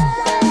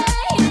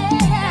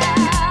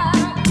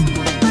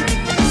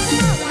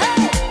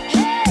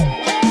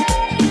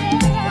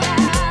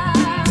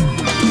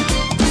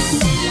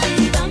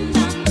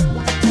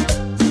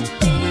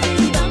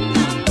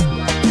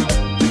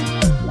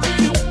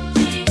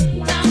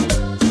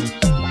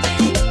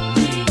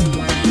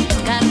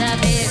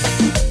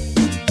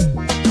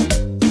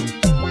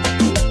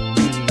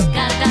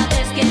 Cada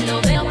vez que lo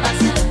veo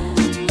pasar,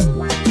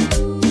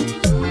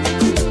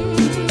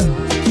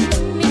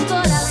 mi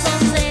corazón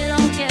se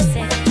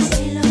enloquece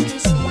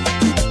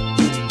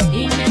y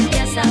me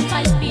empieza a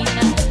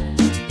palpitar.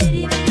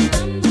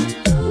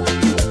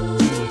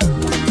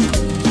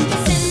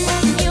 Se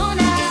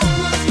emociona,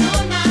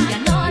 ya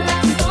no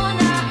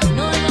razona,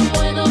 no lo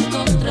puedo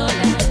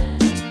controlar.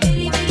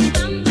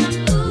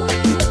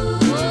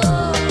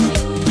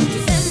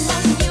 Se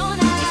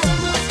emociona,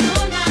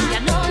 ya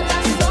no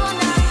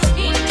razona y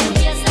me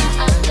empieza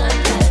a cantar.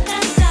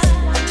 Canta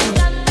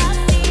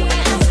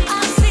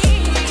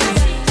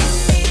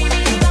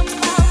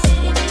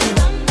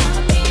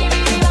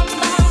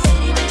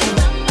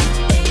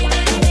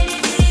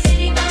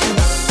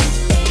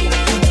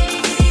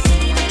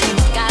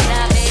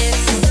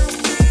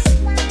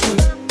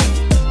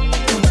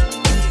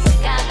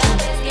cada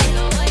vez que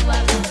lo oigo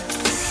hablar.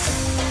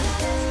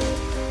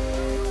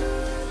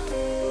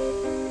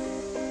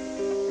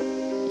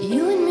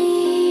 You and me,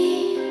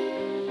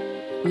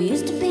 we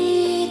used to be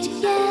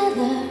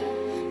together,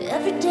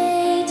 every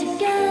day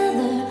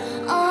together,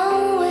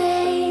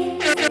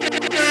 always.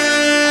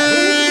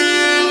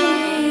 I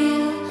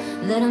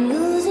that I'm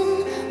losing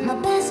my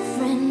best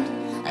friend.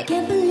 I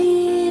can't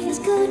believe this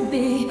could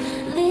be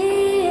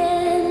the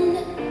end.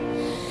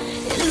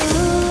 It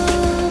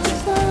looks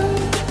as though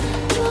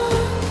you're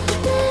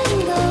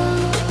letting go,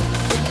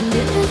 and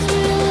if it's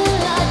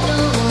real, I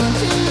don't want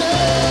to know.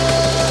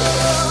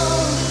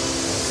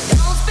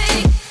 Don't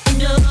speak,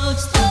 know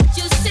just what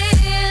you're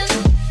saying,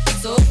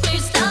 so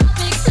please stop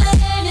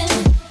explaining.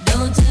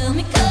 Don't tell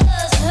me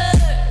 'cause it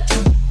hurts.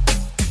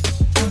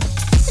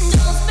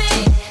 Don't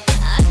speak,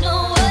 I know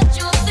what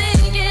you're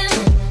thinking.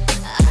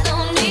 I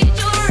don't need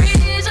your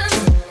reasons.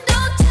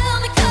 Don't tell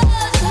me 'cause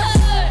it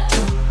hurts.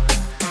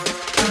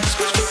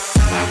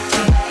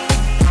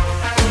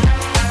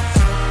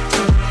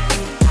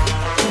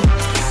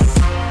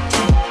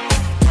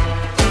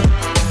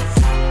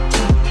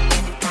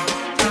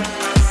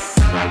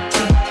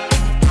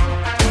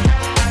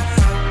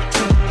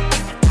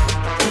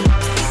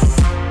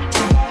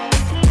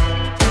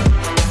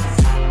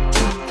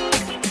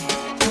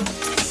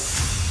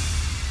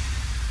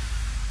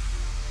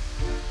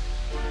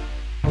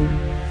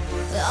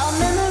 Our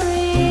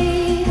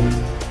memories,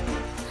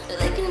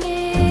 they can be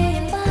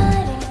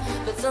inviting,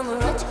 but some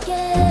are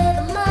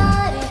altogether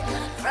mighty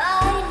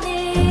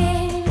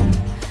frightening.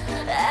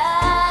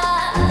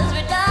 As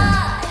we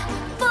die,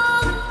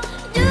 both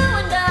you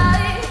and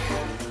I,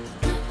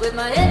 with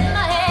my head in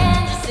my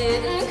hand, just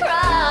sit and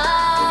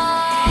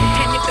cry.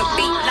 And if the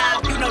beat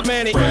loud, you know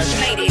Manny.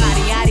 Yadi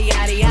yadi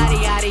yadi yadi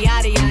yadi yadi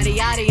yadi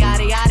yadi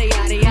yadi yadi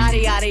yadi yadi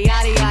yadi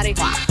yadi yadi.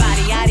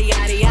 Body yadi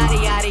yadi yadi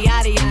yadi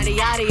yadi yadi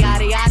yadi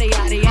yadi yadi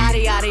yadi yadi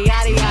yadi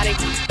yadi yadi.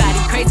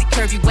 Body crazy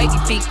curvy wavy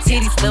big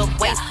titties little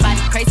waist.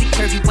 Body crazy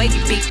curvy wavy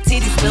big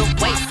titties little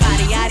waist.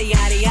 Body yadi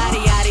yadi yadi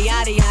yadi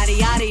yadi yadi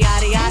yadi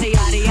yadi yadi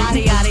yadi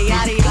yadi yadi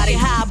yadi yadi.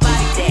 How I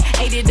body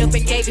that? Ate it up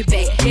and gave it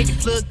back. Yeah, you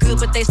look good,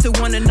 but they still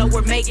wanna know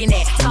we're making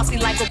that. Saucy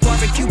like a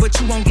barbecue, but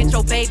you won't get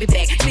your baby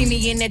back. See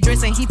me in that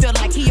dress and he felt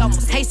like he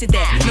almost tasted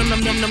that. Num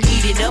num num num,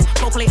 eat it up.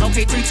 Go play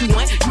okay, 3, 2,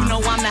 1. You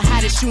know I'm the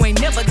hottest. You ain't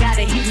never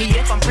gotta hit me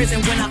up. I'm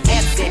present when I'm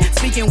absent,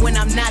 speaking when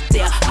I'm not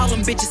there. All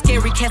them bitches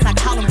scary cats, I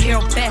call them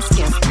Carol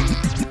Baskin.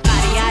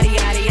 Body yaddy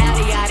yaddy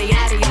yaddy yaddy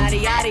yaddy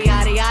yaddy yaddy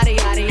yaddy yaddy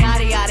yaddy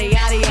yaddy yaddy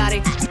yaddy yaddy.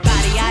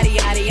 Body yaddy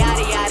yaddy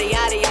yaddy yaddy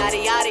yaddy yaddy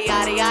yaddy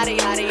yaddy yaddy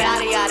yaddy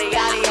yaddy yaddy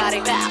yaddy yaddy.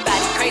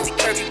 Body crazy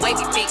curvy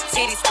wavy big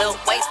titties little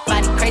waist.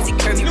 Body crazy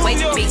curvy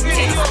wavy big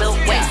titties little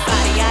waist.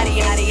 Body yaddy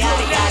yaddy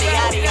yaddy yaddy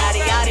yaddy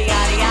yaddy yaddy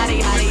yaddy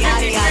yaddy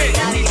yaddy yaddy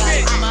yaddy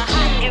yaddy. I'm a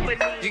hot ebony.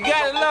 You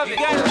gotta love it,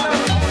 you gotta love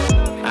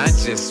it. I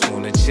just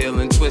wanna chill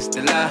and twist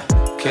the lie.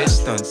 Catch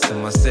stunts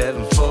in my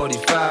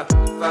 745.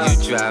 You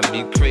drive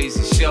me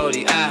crazy,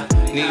 shorty. I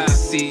need to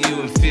see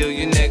you and feel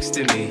you next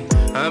to me.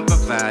 I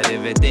provide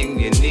everything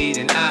you need,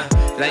 and I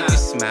like your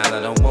smile. I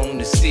don't want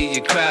to see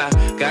you cry.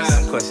 Got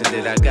some questions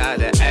that I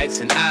gotta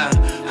ask, and I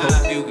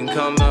hope you can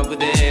come up with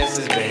the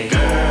answers, babe.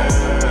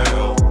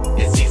 Girl,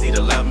 it's easy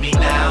to love me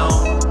now.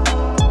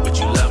 Would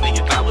you love me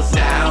if I was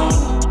down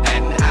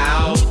and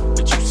out?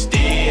 But you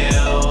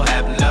still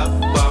have love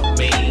for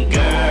me,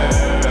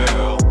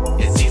 girl.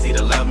 It's easy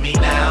to love me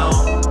now.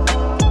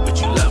 Would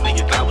you love me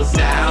if I was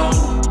down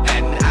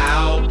and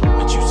out?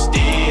 But you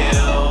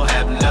still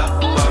have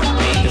love for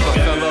me. If I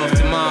fell off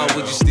tomorrow,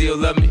 would you still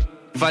love me?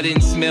 If I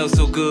didn't smell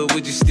so good,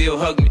 would you still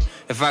hug me?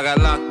 If I got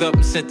locked up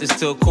and sentenced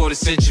to a quarter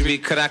century,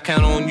 could I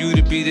count on you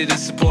to be there to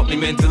support me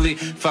mentally?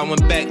 If I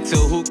went back to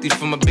a hoopty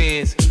for my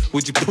bands,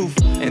 would you poof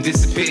and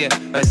disappear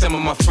like some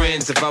of my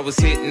friends? If I was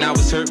hit and I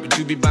was hurt, would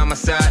you be by my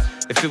side?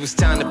 If it was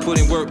time to put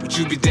in work, would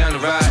you be down to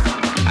ride?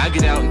 I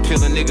get out and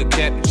peel a nigga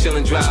cap and chill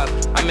and drive.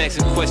 I'm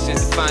asking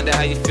questions to find out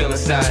how you feel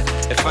inside.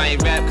 If I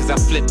ain't rap cause I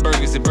flip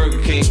burgers at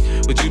Burger King,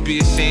 would you be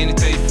ashamed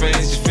to tell your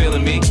friends you're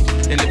feeling me?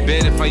 In the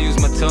bed if I use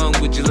my tongue,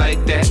 would you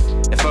like that?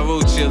 If I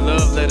wrote you a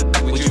love letter,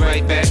 would you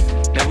write back?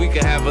 Now we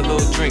can have a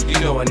little drink, you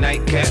know, a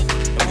nightcap.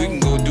 And we can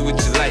go do what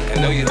you like,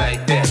 I know you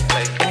like that.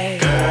 Like,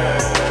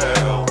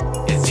 girl,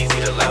 it's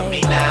easy to love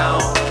me now.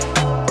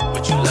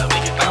 Would you love me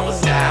if I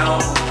was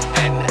down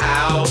and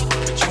out?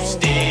 But you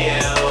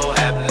still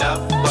have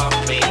love for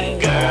me,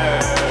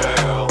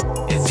 girl.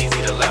 It's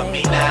easy to love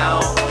me now.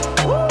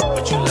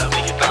 Would you love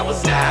me if I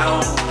was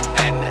down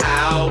and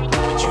out?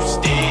 But you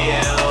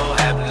still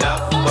have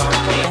love for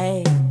me.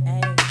 Hey,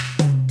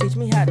 teach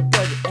me how to do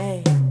it,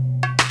 hey.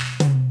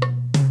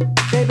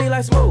 Baby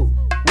like Smooth,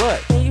 what?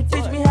 Can you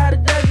teach me how to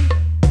Dougie?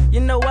 You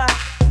know why?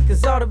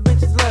 Cause all the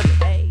bitches love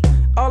it. Ay.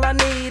 All I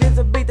need is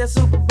a beat that's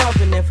super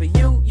bumpin'. And for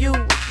you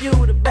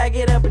to back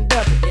it up and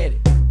dump it. Get it.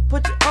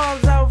 Put your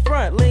arms out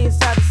front, lean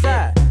side to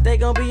side. They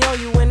gon' be on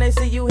you when they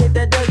see you hit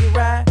that Dougie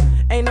ride.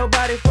 Ain't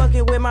nobody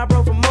fucking with my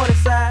bro from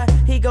Morningside.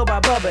 He go by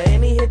Bubba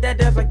and he hit that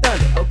dance like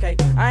thunder. Okay,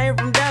 I ain't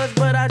from Dallas,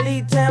 but I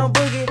need town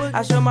boogie.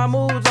 I show my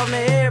moves on to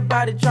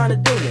everybody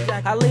tryna do me.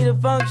 I lead the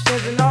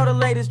functions and all the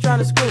ladies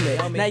tryna screw me.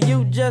 Now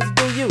you just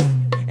do you,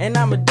 and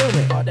I'ma do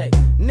me all day.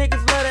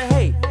 Niggas love to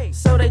hate,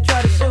 so they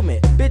try to shoot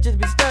me. Bitches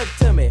be stuck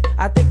to me,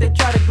 I think they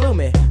try to glue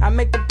me. I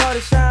make the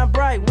party shine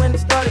bright when it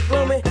started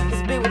gloomy.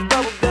 This beat was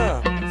bubble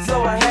gum,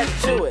 so I had to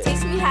chew it.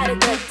 Teach me how to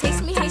duck,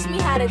 teach me how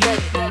to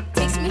duck,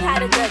 teach me how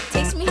to duck,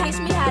 teach me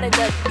how to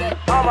duck.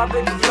 All my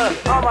bitches love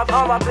it, all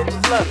my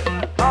bitches love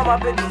it, all my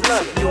bitches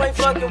love it. You ain't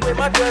fucking with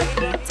my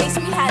Dougie. Teach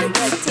me how to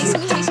duck, teach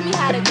me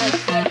how to duck,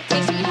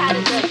 teach me how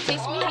to duck,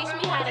 teach me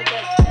how to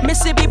duck.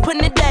 Mississippi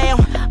putting it down,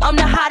 I'm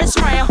the hottest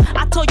round.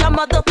 I told y'all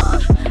mother,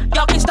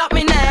 y'all can't stop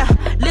me now.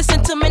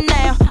 Listen to me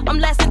now, I'm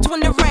lasting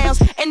 20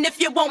 rounds. And if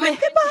you want me,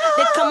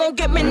 then come on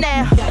get me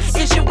now.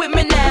 Is you with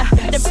me now?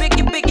 The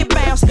biggie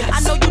bounce. I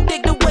know you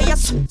dig the way I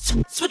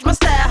switch my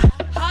style.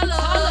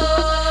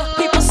 Holla.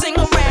 People sing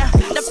around,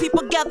 now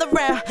people gather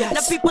round,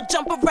 now people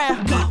jump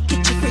around.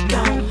 Get your freak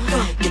on,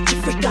 get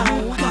your freak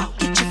on,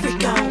 get your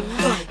freak on,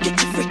 get your freak on, get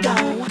your freak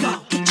on, get your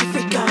freak on, get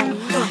your freak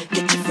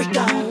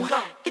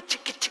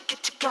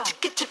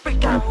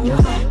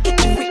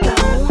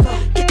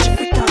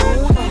on,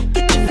 get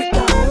your freak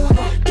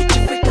on, get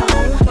your freak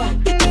on,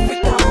 get your freak on, get your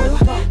freak on,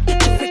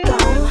 get your freak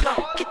on,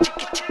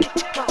 get your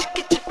freak on,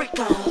 get your freak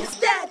on. Is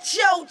that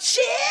your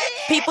chick?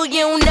 People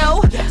you don't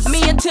know,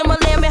 me and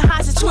Timberland been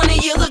hot since 20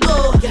 years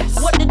ago.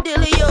 What the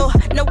dealio?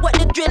 Now what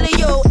the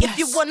drillio? If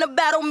you wanna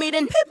battle me,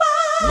 then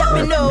let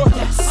me know.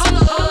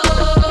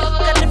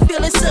 Got the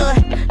feeling,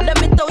 son. Let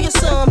me throw you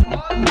some.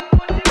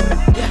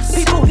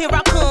 People, here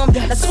I come.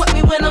 Now sweat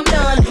me when I'm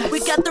done. We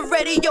got the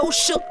radio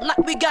shook like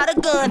we got a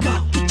gun.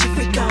 Get your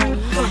freak on,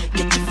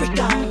 get your freak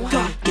on,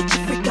 get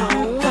your freak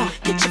on,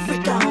 get your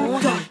freak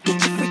on, get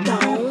your freak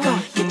on,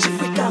 get your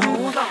freak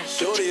on.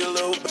 Shorty a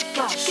little,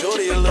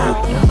 shorty a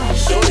little,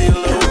 shorty a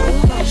little.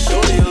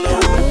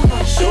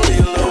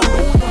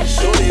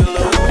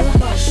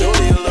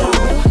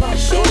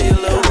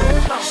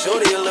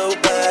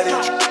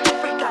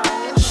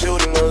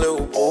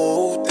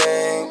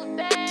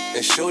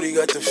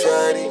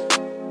 Bugatti.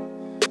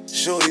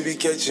 Shorty be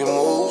catching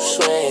mood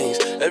swings.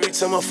 Every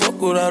time I fuck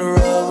without a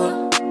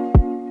rubber,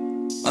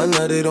 I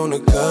nutted on the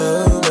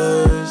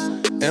covers,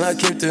 and I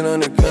kept it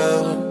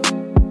undercover,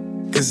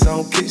 cause I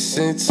don't kiss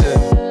and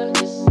tell.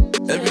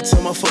 Every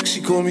time I fuck,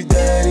 she call me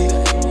daddy.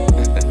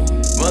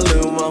 My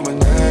little mama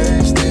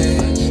nasty.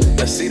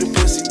 I see the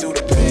pussy through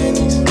the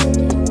panties.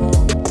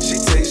 She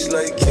tastes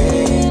like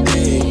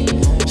candy.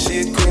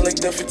 She a queen like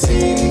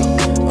Nefertiti.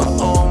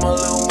 My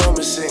little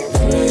mama sitting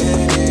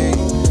pretty,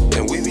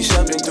 and we be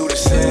shopping through the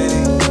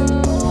city.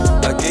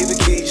 I gave the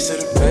keys to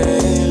the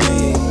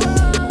Bentley.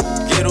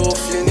 Get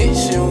off your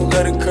knees, you don't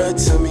gotta cry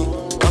to me.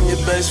 I'm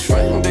your best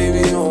friend, baby,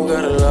 you don't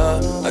gotta lie.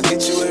 I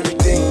get you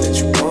everything that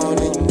you want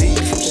and you need,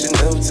 from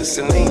Chanel to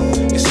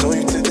Celine. It's on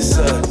you to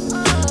decide.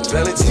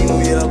 Valentino,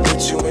 yeah, I'll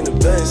put you in the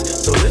best.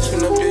 So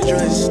lifting up your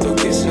dress, start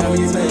kissing on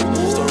your neck,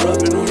 start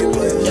rubbing on your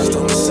butt,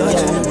 start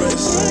massaging your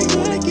breasts.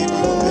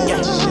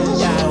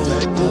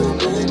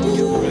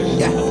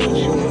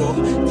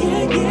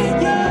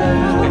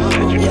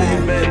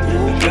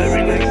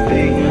 Very next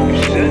day,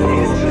 you sent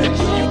me a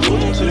text, you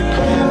pulled into the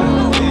crib.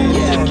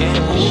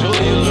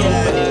 Show you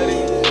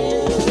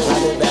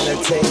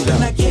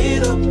When I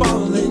get up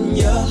all in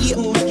ya,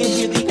 we can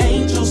hear the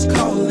angels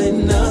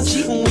calling us.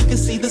 We can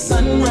see the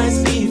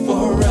sunrise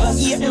before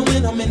us. And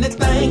when I'm in that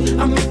thing,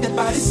 I make that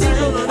body sing.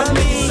 I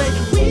mean,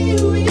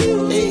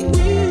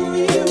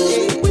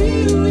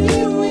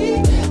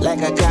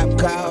 like a cop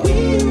car.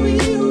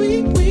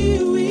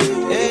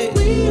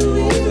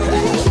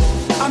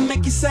 I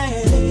make you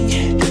say,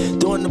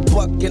 doing the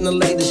buck in the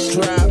latest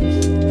drop.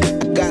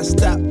 I got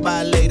stopped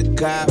by a lady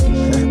cop.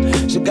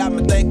 She got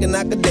me thinking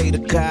I could date a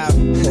cop.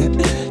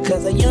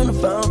 Cause her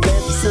uniform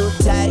fancy so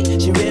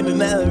tight. She read me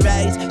my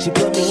rights. She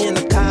put me in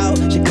a call.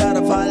 She cut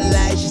off all the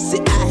lights. She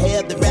said I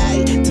have the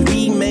right to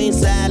remain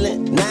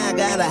silent. Now I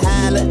gotta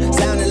holler,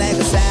 sounding like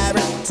a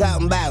siren.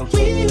 Talking about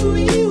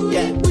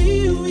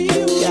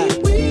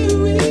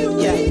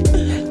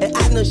and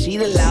I know she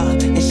the law,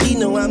 and she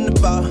know I'm the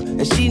ball,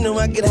 and she know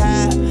I get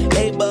high,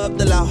 above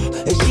the law,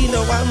 and she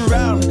know I'm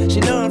raw.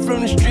 She know I'm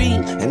from the street,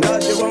 and all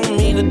she want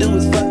me to do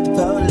is fuck the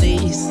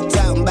police.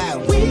 Talking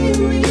about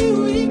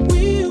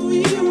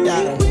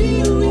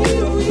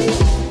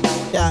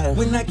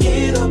when I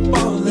get up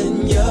all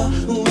in ya,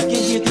 we can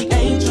hear the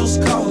angels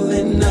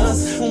calling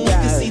us. We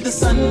can see the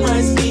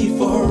sunrise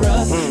before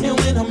us. And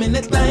when I'm in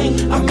that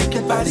thing, I make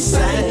that body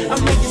sing. I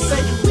make it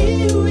say,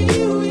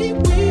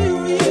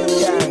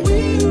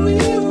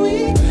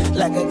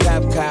 like a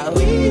cop car.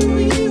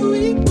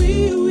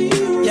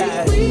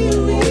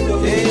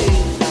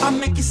 I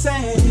make it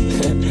say.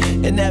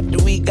 And after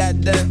we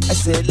got done, I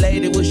said,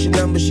 lady, what's your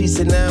number? She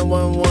said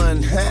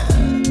 911.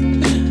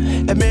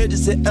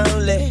 Emergency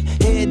only.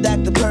 Head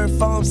doctor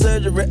perform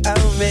surgery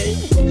on me.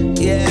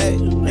 Yeah,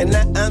 and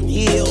now I'm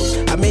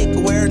healed. I make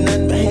her wear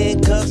nothing but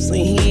handcuffs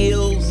and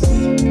heels.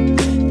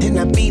 Then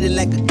I beat it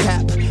like a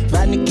cop.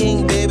 Rodney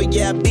King, baby,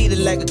 yeah, I beat it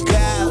like a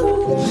cow.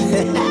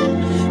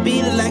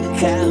 Beat it like a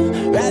cow.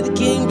 Rodney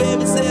King,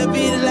 baby, say I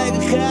beat it like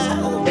a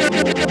cow.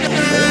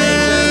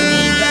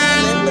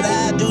 But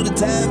I do the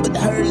time, but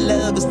her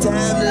love is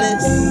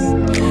timeless.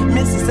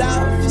 Mrs.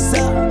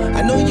 Officer,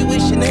 I know you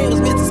wish your name was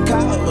Mrs.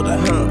 Calder,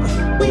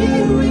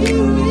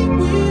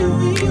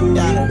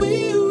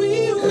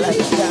 like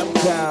a cop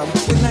cow.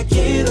 When I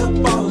get up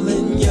all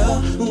in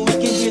ya, we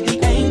can hear the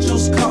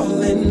angels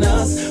calling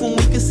us. We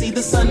can see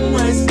the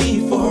sunrise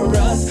before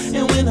us.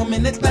 And when I'm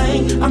in that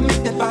thing, I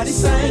make that body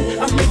sing.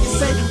 I make it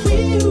say,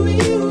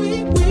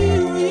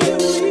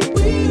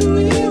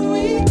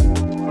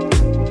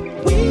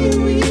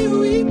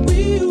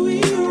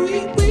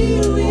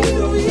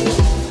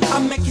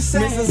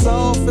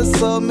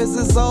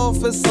 Mrs.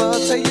 Officer,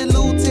 tell your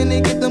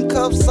lieutenant get them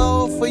cuffs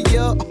off for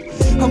ya.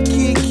 I'm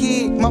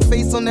kid, my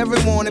face on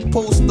every morning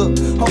poster.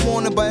 I'm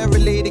wanted by every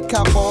lady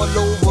cop all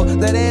over.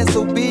 That ass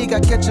so big, I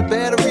catch a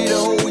battery to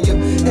hold ya.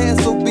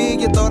 Ass so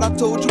big, you thought I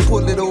told you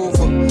pull it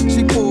over.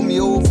 She pulled me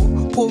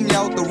over, pulled me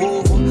out the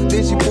Rover.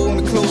 Then she pulled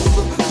me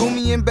closer, threw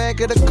me in back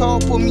of the car,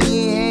 put me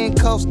in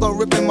handcuffs, start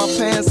ripping my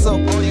pants up.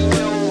 All you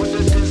know what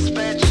the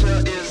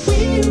dispatcher is.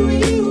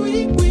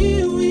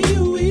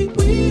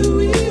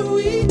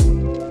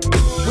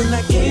 When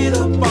I get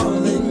up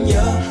all in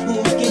ya,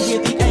 we can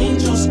hear the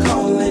angels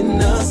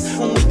calling us.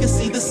 We can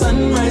see the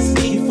sunrise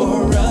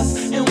before us.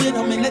 And when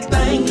I'm in that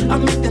thing, I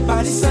make that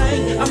body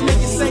sing. I make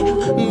it say,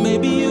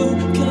 maybe you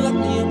can lock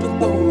me up and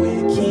throw away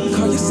the key.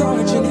 Call your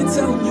sergeant and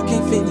tell him you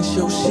can't finish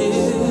your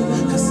shit,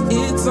 cause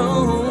it's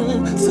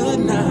on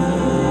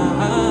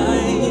tonight.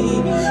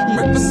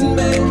 Breakfast in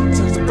bed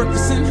turns to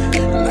breakfast in,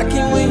 and I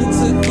can't wait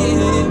to get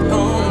it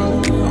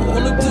on. I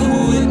wanna do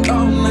it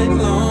all night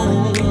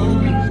long.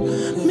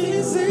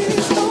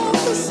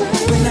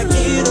 When I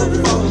get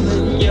up all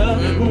in ya,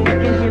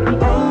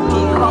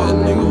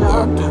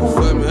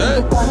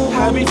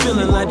 I be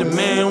feeling like the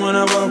man when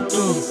I walk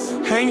through.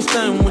 I ain't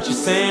stunning what you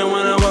saying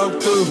when I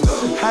walk through.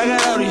 I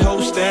got all these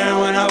hoes staring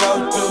when I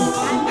walk through.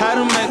 I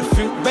done made a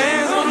few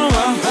bands on the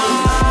walk through.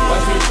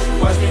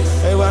 Watch me,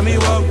 hey, why me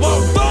walk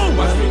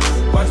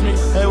through? Watch me,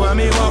 hey, why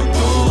me walk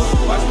through?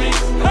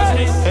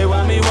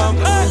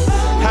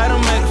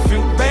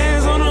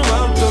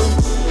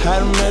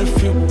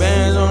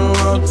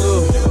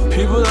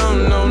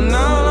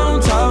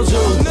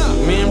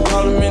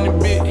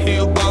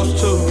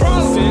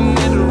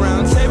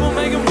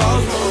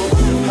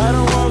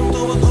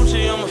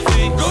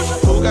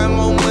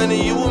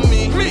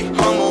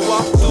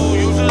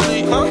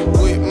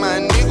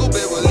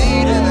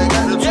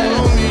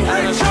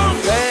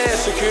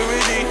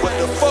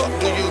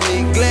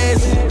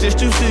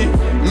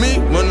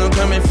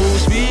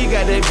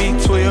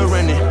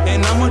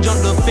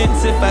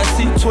 fence if I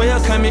see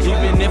 12 coming.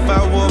 Even if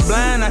I were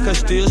blind, I could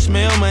still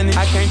smell money.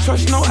 I can't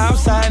trust no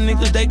outside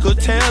niggas, they could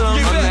tell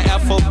them. I'm the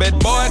alphabet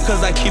boy,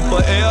 cause I keep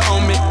a L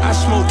on me. I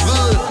smoke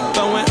good,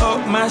 throwing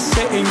up my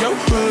set in your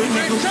hood,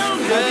 nigga.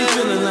 I be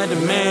feeling like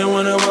the man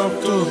when I walk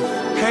through.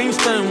 Can't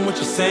stand what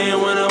you're saying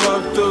when I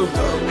walk through.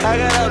 I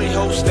got all these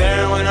hoes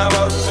staring when I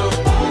walk through.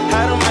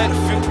 I done made a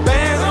few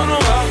bands on the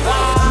walk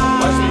through.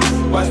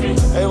 Watch me,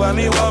 hey, watch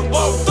me walk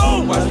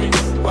through. Watch me,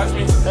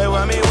 hey,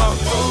 watch me walk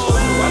through.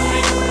 Watch me,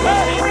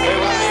 hey,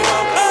 watch me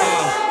walk through.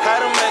 I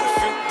done made a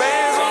few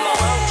bands on the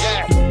walk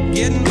through.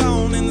 Getting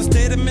born in the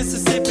state of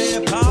Mississippi.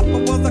 Papa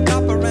was a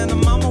copper and the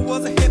mama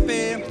was a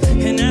hippie.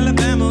 In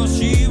Alabama,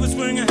 she was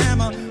swinging a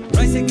hammer.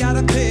 Price you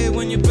gotta pay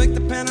when you break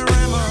the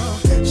panorama.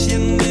 She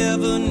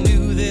never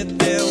knew that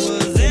there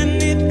was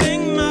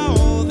anything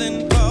more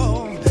than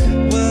gold.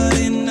 What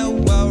in the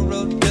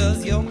world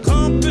does your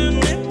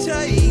company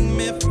take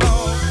me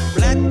for?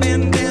 Black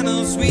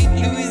bandana, sweet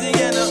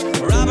Louisiana,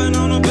 robbing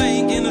on a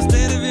bank in the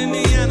state of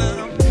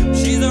Indiana.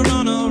 She's a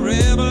runner,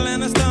 rebel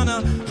and a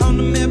stunner. On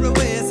the mirror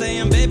way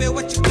saying, baby,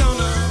 what you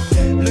gonna?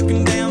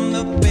 Looking down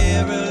the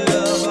barrel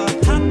of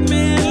a hot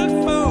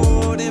metal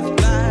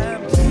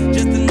 45.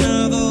 Just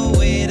another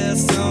way to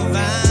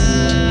survive.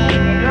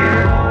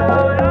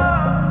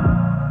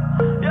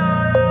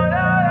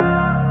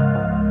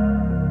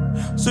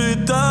 Si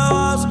te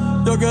vas,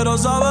 yo quiero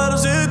saber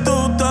si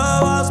tú te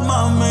vas,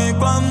 mami,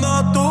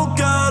 cuando tú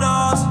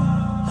quieras,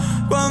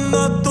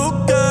 cuando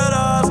tú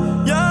quieras,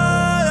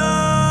 yeah,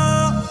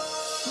 yeah.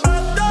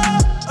 Vete,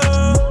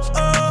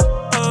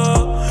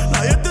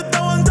 nadie te está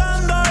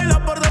aguantando y la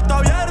puerta está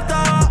abierta,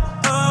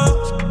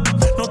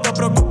 no te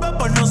preocupes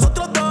por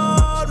nosotros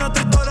dos,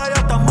 nuestra historia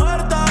ya está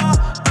muerta,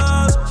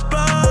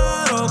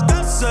 espero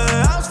que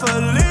seas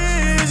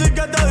feliz y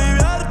que te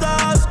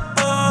diviertas,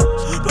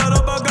 pero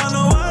pa' que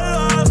no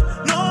vuelvas,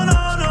 no,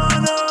 no, no,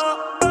 no.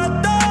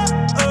 Vete,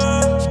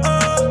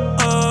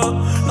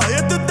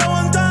 nadie te está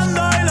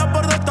aguantando y la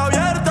puerta está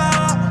abierta,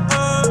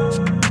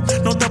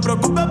 no te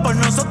preocupes por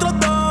nosotros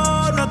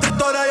dos, nuestra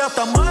historia ya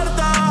está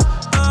muerta,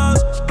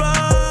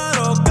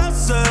 espero que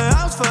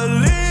seas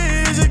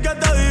feliz y que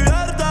te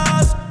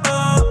diviertas,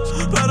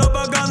 pero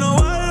pa' que no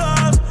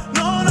vuelvas,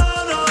 no, no,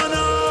 no,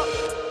 no.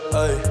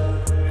 Ey,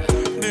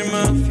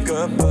 dime qué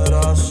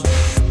esperas.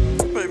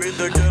 Baby,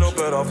 te quiero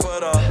pero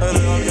afuera.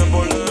 Eres alguien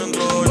por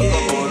dentro, yo no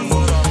por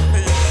fuera.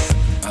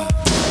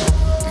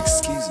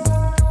 Excuse me.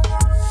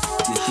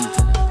 Do you think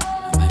that I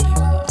might be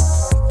able to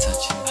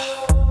touch you?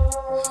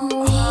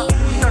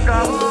 Se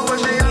acabó, pues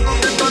ya no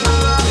siento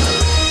nada.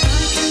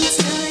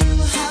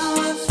 How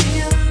I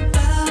feel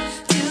about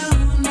you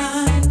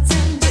night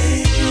and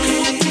day.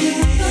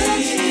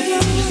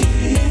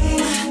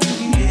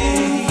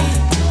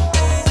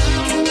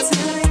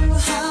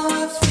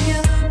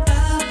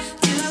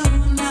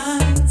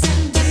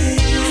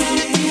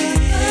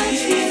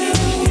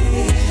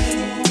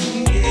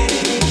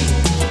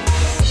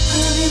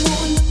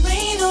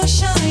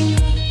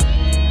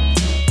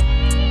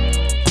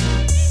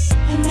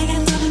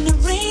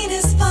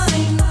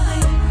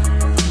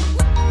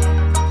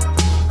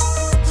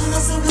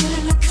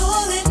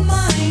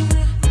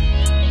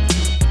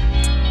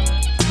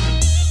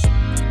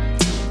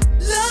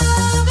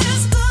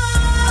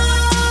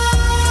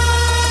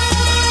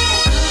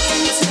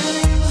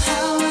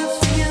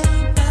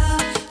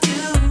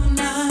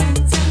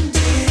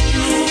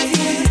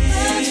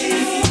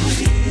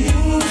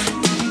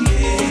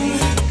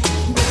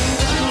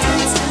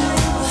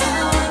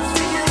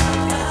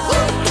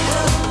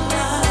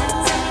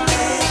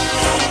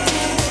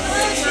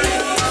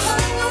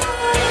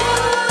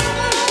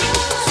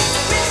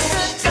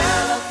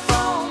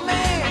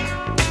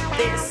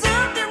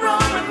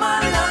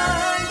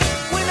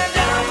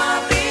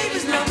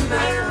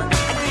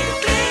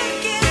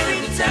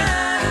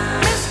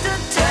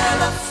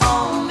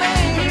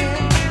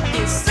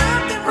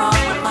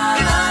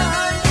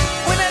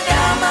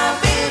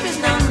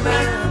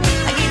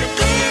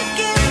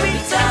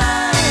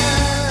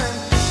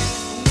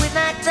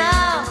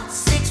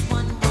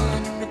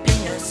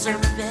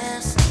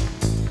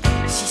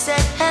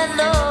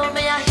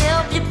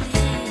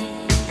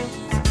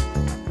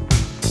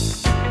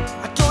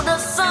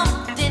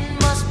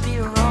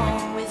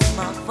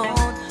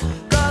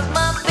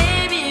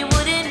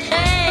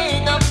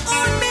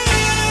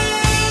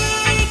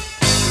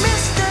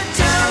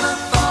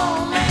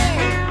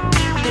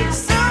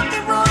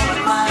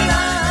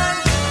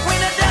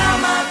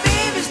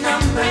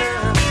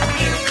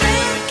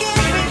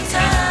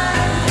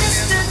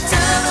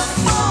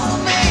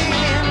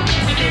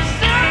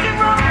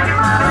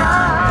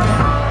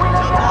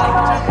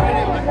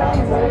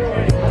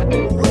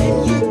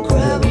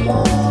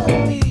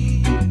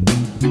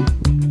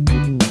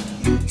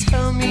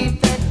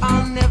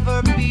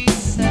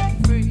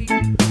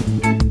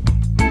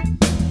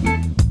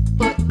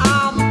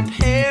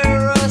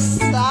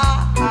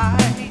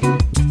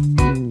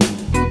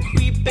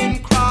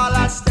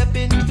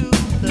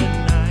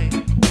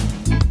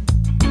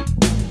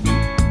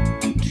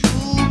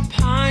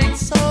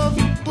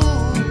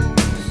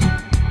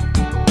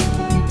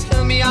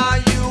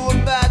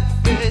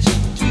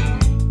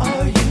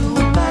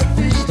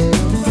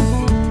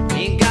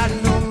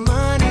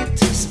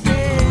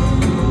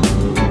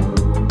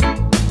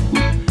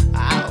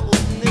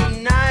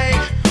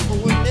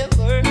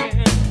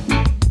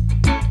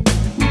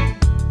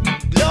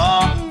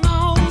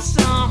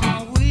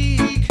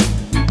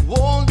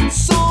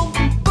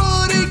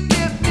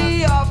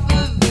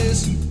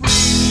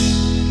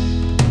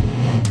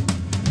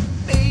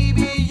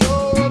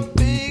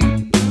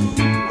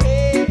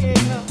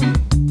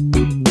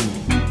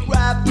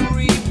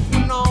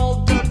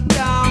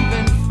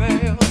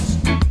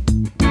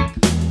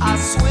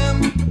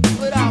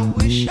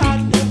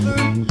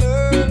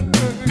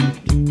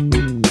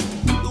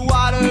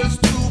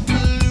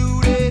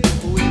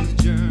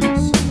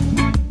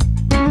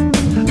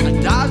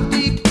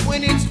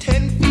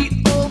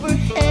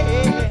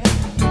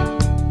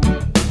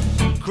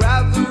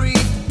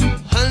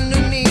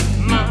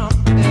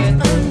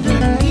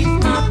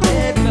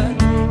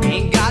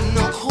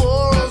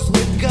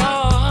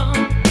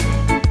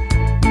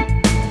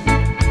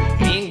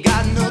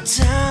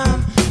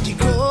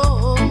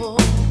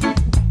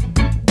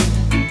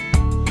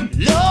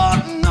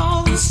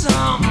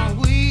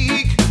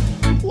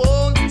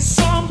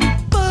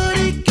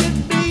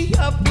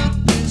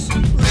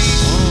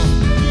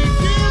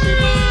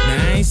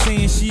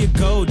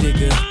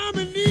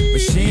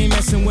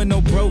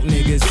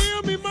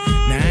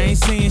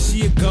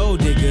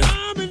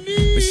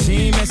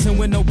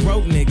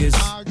 broke niggas.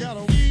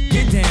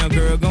 Get down,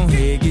 girl, gon'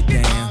 head, get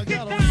down.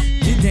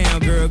 Get down,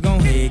 girl, gon'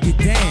 head, get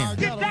down.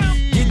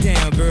 Get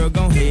down, girl,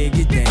 gon' head,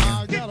 get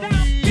down.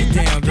 Get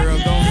down, girl,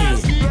 gon' head.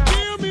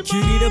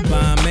 Cutie the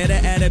bomb, met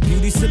her at a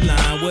beauty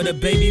salon with a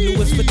baby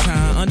Louis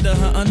Vuitton under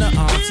her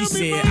underarm. She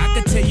said, I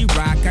could tell you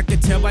rock, I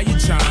could tell by your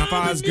charm.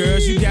 Far as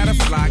girls, you got a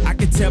flock, I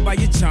could tell by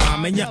your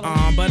charm and your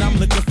arm, but I'm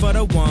looking for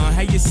the one.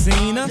 Have you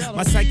seen her?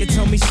 My psychic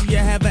told me she'll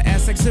have an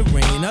ass like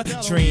Serena,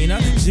 Trina,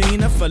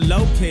 Gina, for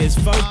Lopez,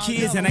 4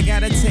 kids, and I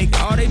gotta take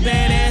all they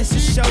badass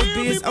to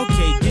showbiz.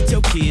 Okay, get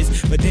your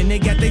kids, but then they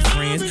got their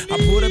friends. I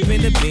pulled up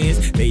in the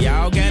Benz, they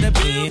all got a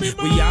bin.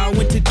 We all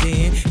went to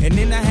den, and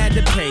then I had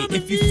to pay.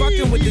 If you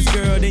fucking with this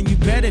girl, then you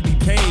better be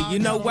paid. You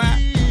know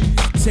why?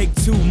 Take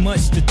too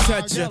much to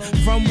touch her.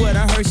 From what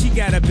I heard, she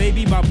got a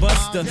baby by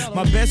Buster.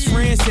 My best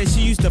friend said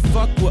she used to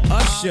fuck with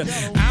Usher.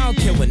 I don't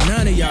care what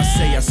none of y'all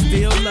say, I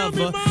still love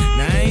her.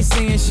 Now I ain't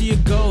saying she a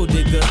gold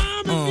digger,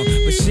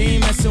 but she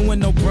ain't messing with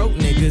no broke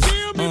niggas.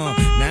 Now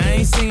I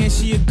ain't saying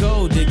she a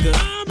gold digger,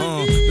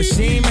 but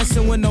she ain't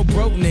messing with no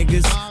broke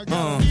niggas.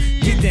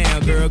 Get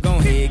down, girl,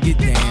 gon' head, get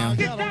down.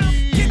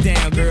 Get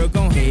down, girl,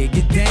 gon' head,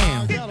 get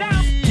down.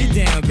 Get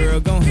down, girl,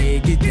 gon'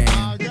 head, get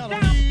down.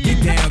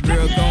 Get down,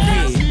 girl, gon'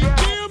 head.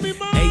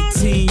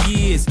 18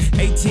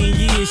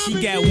 years,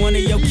 she got one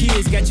of your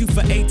kids, got you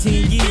for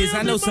 18 years.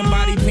 I know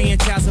somebody paying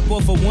child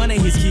support for one of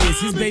his kids.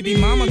 His baby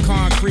mama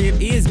car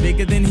crib is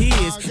bigger than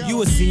his. You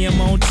will see him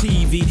on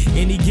TV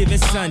any given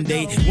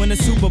Sunday. Win a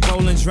Super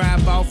Bowl and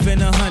drive off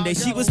in a Hyundai.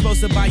 She was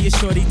supposed to buy your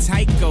shorty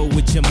Tyco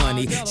with your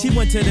money. She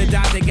went to the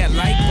doctor, got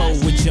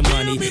lipo with your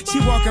money. She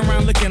walk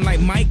around looking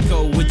like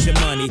Michael with your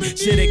money.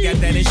 Shoulda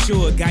got that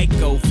insured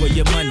Geico for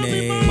your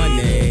money.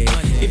 Money.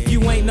 If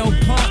you ain't no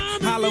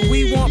punk, holla,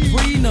 we want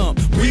prenup.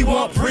 We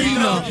want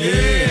prenup,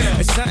 yeah.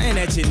 It's something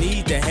that you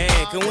need to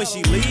have. Cause when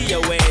she leave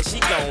your ass, she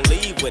gon'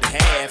 leave with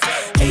half.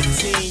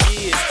 18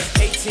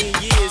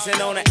 years,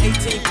 and on her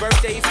 18th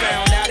birthday,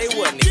 found out it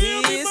wasn't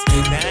his.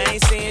 Now I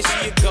ain't saying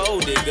she a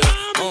gold digger,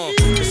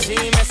 but she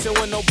ain't messing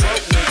with no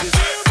broke niggas.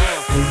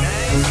 Now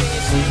I ain't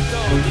saying she a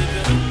gold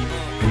digger.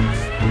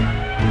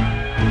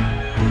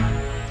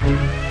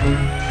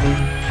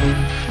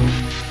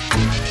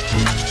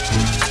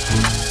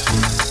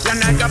 La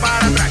nalga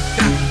para atrás,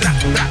 tra, tra,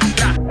 tra,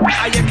 tra.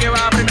 Ahí es que va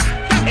a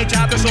apretar,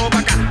 échate eso pa'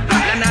 acá.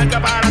 La nalga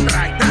para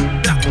atrás, tra,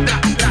 tra,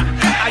 tra, tra.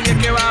 Ahí es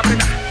que va a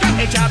apretar,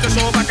 échate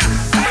eso pa' acá.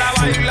 Para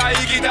bailar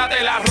y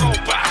quítate la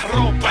ropa,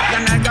 ropa. La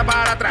nalga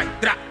para atrás,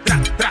 tra, tra,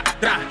 tra,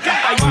 tra.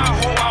 Ahí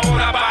abajo,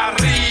 ahora para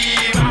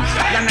arriba.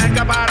 La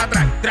nalga para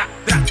atrás, tra,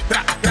 tra,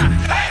 tra, tra.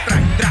 Tra,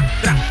 tra,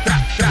 tra, tra,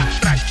 tra,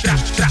 tra, tra,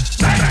 tra,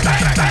 tra,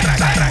 tra, tra,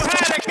 tra, tra.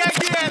 ¿Qué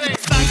quieres?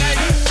 Saca el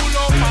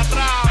culo pa'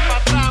 atrás, pa'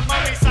 atrás,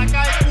 mami,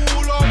 saca el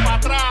culo pa'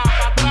 atrás,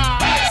 pa' atrás.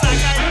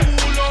 Saca el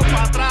culo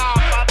pa' atrás,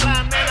 pa' atrás,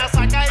 nena,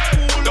 saca el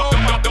culo.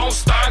 Don't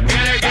start,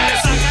 get it.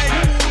 Saca el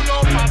culo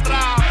pa'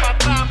 atrás,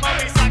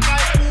 mami, saca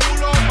el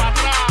culo pa'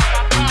 atrás,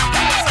 pa'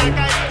 atrás.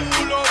 Saca el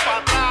culo pa'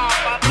 atrás,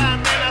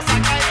 nena,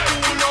 saca el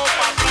culo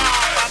pa' atrás,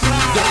 pa'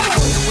 atrás.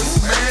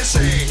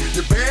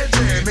 Your bad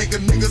jam, make a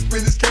nigga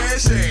spend his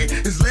cash,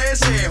 his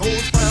last hand,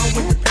 holds found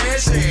with your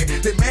passion.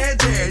 They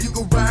mad, you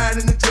can ride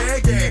in the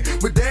jag,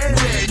 with that,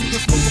 you can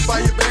smoke up by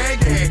your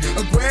bag,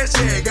 a grass,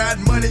 got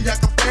money, I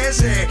can flash,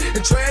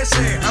 and trash,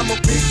 I'm a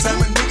big time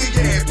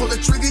nigga, pull the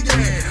trigger,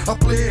 I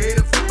play a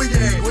hater flipper,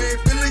 go ahead,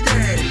 feel it,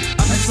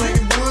 I be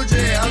slanging wood,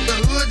 out the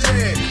hood,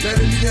 let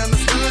it be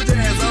understood,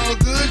 it's all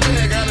good,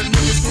 got a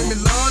nigga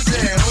screaming large,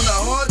 on the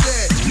hard,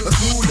 a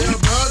smooth little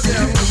broad,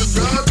 on the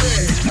broad,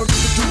 I'm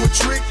gonna do a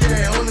trick,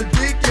 on the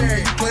dick,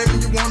 you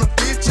claiming you want a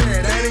bitch,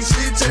 that ain't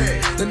shit,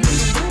 the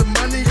nigga with the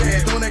money,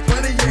 throwing that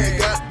money,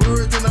 got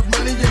birds enough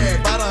money,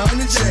 about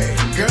 100,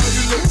 girl,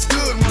 you looks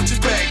good, want you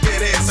back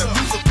that ass up,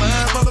 you's a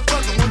fine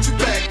motherfucker, want you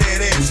back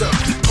that ass up,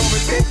 call me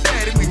Big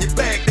Daddy when you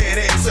back that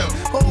ass up,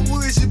 oh, who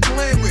is you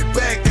playing with,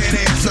 back that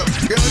ass up,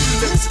 girl, you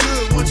looks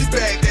good, want you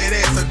back that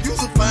ass up,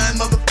 you's a fine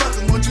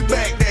motherfucker, want you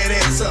back that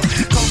ass up,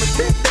 call me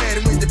Big Daddy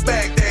when you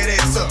back that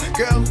ass up,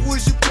 girl, who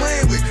is you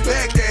playing with,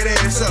 back that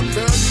ass up,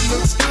 girl, you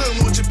looks good,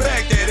 want you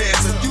back that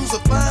ass up, you's a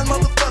fine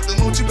motherfucker,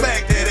 want you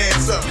back that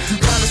ass up, you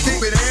kinda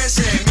stupid ass,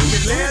 make me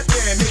laugh,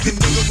 make a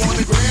nigga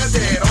wanna grab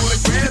that, on the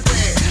grab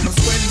that, I'm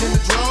sweating in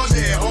the drawers,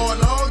 hard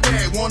log,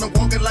 wanna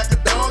walk it like a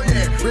dog,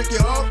 Rick you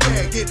off,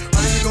 get, I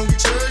ain't gon'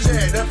 get yours,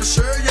 that for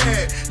sure,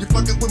 you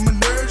fucking with my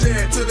nerves,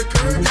 to the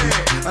curb,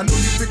 I know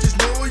you bitches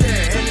know,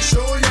 and it's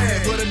sure,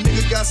 but a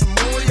nigga got some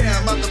more,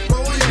 I'm about to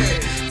throw,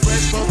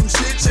 fresh from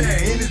shit,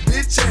 in this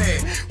bitch,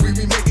 we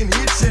be making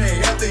hits,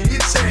 after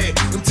hits,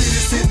 them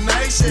titties sit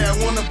nice, I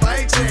wanna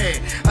bite,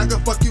 I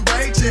can fuck you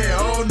right,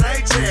 all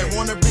night,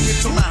 wanna bring it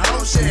to my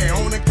house,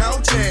 on the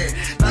couch,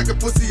 knock a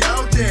pussy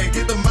out,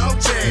 get them out,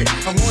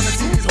 I wanna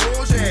see these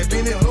hoes,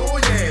 bend it low,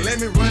 let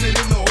me run it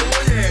in the hole,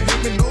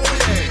 make me know,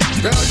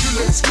 girl, you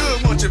looks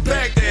good, want you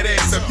back that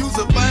ass up, you's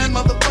a fine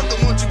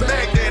motherfucker, want you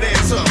back that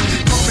ass up,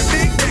 call me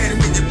Big Daddy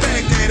when you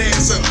back that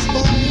ass up,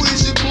 oh, who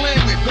is you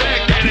playing with,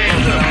 back that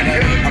ass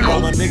up, I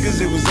bought my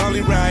niggas, it was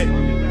only right,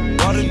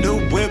 bought a new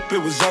whip,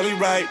 it was only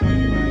right,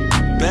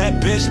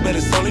 bad bitch, but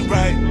it's only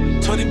right,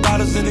 20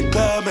 bottles in the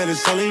club, man,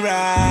 it's only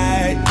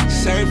right.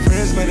 Same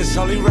friends, man, it's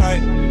only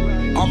right.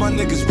 All my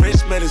niggas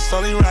rich, man, it's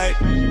only right.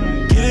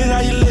 Get it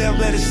how you live,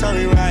 man, it's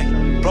only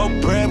right.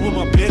 Broke bread with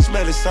my bitch,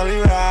 man, it's only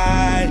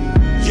right.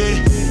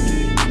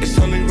 Yeah, it's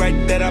only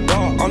right that I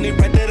bought. Only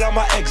right that all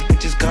my ex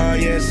bitches call,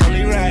 yeah, it's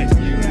only right.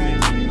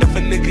 If a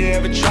nigga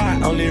ever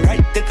try, only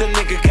right that the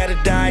nigga gotta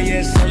die,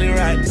 yeah, it's only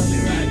right.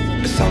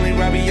 It's only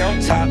right we on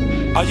top.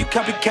 All you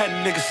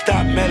copycat niggas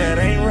stop, man, that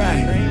ain't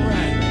right.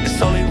 It's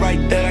only right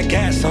that I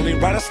gas, only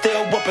right I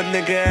still whoop a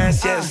nigga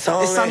ass, yeah, it's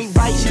only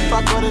right she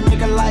fuck with a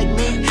nigga like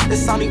me.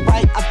 It's only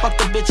right I fuck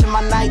the bitch in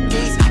my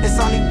Nikes. It's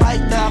only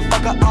right that I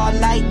fuck her all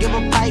night, give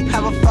a pipe,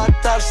 have a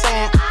fucked up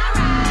saying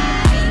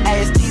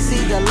Ass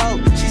TC the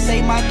low. She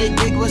say my dick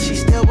big, but she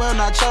still will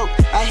not choke.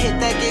 I hit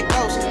that get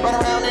close, run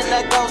around in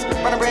that ghost,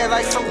 run around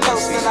like some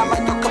toast, and I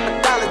might throw a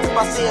couple dollars if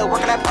I see her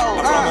working that pole.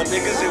 I brought my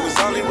niggas, it was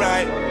only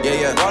right.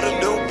 Yeah. Bought a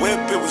new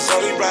whip, it was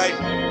only right.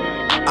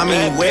 I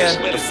mean, where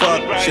the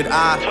fuck should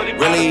I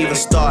really even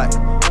start?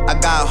 I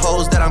got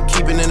hoes that I'm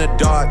keeping in the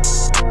dark.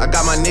 I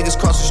got my niggas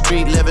cross the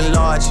street living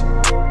large.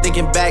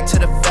 Thinking back to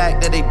the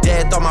fact that they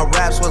dead, thought my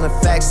raps wasn't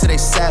facts till they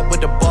sat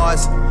with the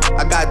bars.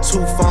 I got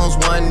 2 phones,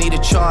 one need a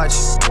charge.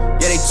 Yeah,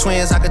 they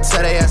twins, I could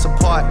tell they ass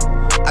apart.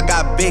 I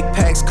got big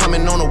packs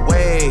coming on the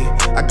way.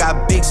 I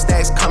got big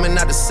stacks coming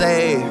out to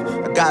save.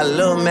 I got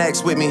Lil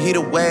Max with me, he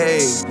the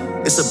wave.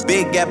 It's a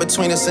big gap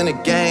between us in the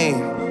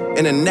game.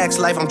 In the next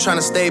life, I'm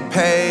tryna stay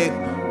paid.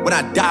 When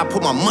I die,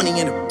 put my money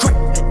in the grave.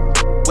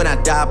 When I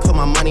die, put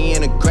my money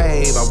in the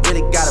grave. I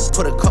really gotta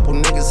put a couple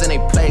niggas in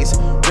their place.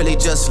 Really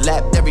just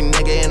lapped every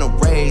nigga in a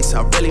race.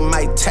 I really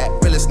might tap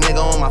realest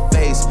nigga on my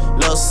face.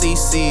 Lil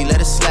CC,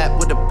 let it slap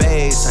with the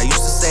bass. I used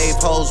to save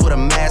hoes with a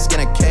mask in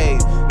a cave.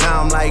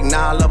 Now I'm like,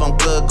 nah, love, I'm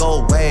good,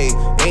 go away.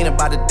 Ain't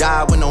about to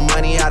die with no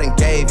money I done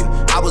gave you.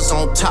 I was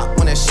on top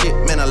when that shit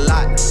meant a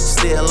lot.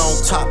 Still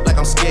on top like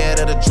I'm scared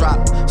of the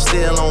drop.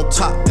 Still on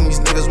top and these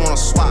niggas wanna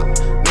swap.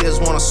 Niggas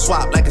wanna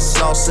swap like it's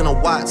sauce in a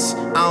Watts.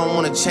 I don't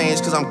wanna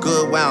change cause I'm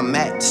good where I'm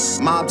at.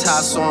 Mob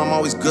tie, so I'm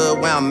always good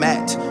where I'm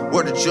at.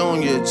 Word to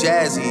Junior,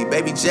 Jazzy,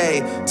 Baby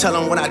J. Tell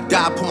them when I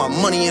die, put my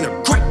money in a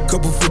grave.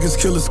 Couple figures,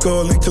 kill a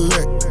skull and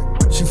collect.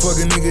 She fuck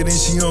a nigga, then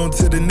she on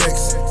to the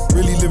next.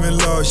 Really living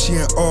large, she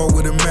ain't all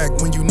with a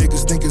Mac. When you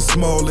niggas think it's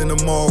small in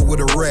the mall with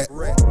a rat.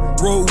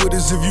 Roll with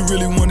us if you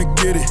really wanna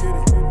get it.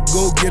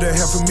 Go get a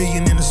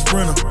 $500,000 in a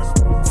Sprinter.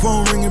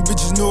 Phone ringing,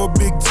 bitches know a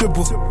big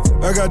tipple.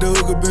 I got the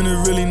hook up and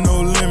there really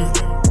no limit.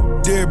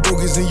 Dead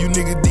broke is in you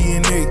nigga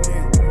DNA.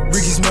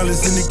 Ricky Smile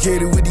is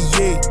indicated with the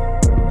yay.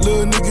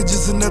 Little nigga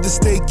just another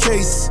state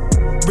case.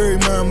 Bury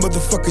my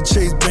motherfucker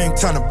Chase Bank,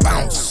 time to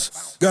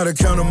bounce. Gotta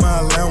count on my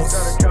allowance.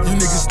 You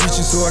niggas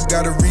snitching, so I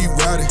gotta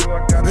rewrite it.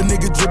 A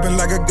nigga dripping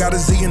like I got $1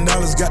 zillion.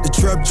 Got the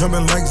trap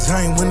jumping like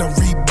Zayn when I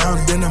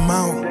rebound. Then I'm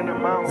out,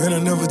 and I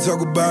never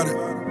talk about it.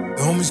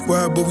 The homie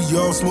squad, but we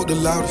all smoke the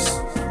loudest.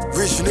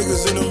 Rich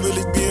niggas and I'm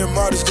really being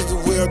modest. Cause the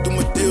way I do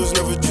my deals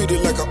never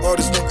treated like an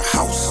artist in the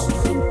house.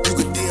 You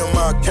could DM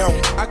my account.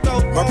 My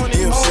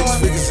DM 6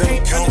 figures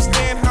ain't count.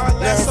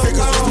 9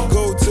 figures was the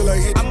goal till I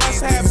hit the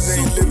these niggas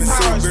ain't living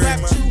so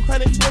very much.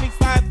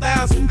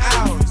 225,000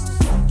 hours.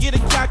 Get a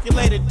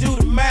calculator, do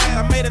the math.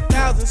 I made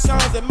 1,000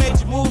 songs that made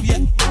you move, yeah.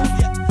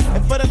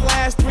 And for the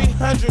last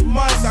 300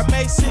 months, I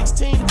made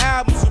 16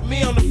 albums with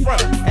me on the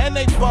front, and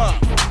they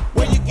bump.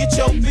 Where you get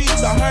your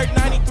beats? I heard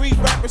 93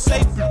 rappers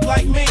say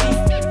like me.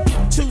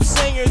 2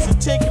 singers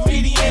and 10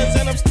 comedians,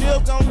 and I'm still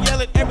gon'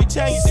 yell it every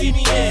time you see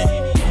me in.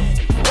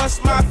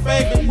 What's my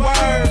favorite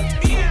word?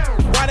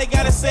 Why they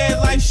gotta say it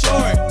like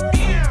short?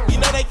 You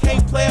know they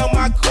can't play on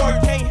my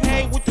court, can't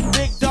hang with the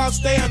big dogs,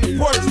 stay on the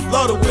porch.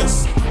 Blow the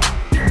whistle.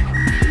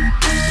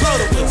 Blow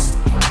the whistle.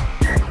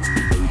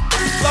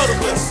 Blow the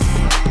whistle.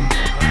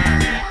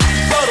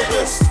 Blow the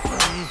whistle.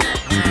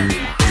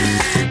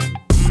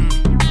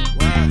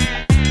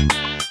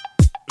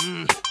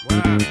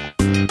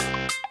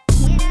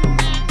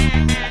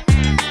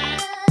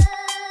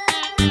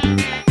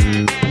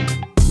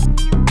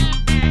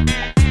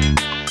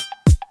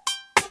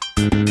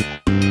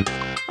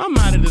 I'm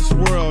out of this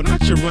world,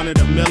 not your run of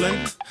the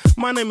millin'.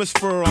 My name is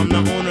Furrow, I'm the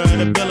owner of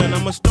the building.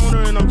 I'm a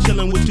stoner and I'm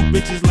chillin' with you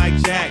bitches like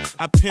Jack.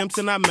 I pimps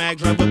and I mag,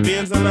 drive a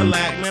Benz on a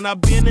lack. Man,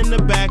 I've been in the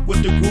back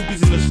with the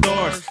groupies in the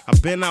stores.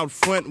 I've been out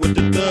front with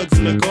the thugs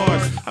in the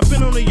cars. I've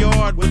been on the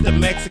yard with the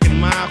Mexican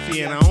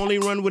mafia. And I only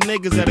run with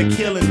niggas that'll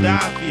kill and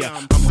die for ya.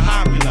 I'm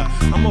popular,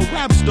 I'm a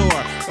rap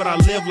star, but I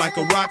live like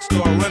a rock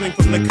star running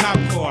from the cop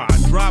car. I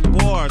drop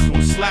bars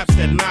on slaps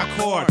that knock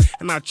hard,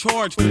 and I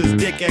charge for this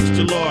dick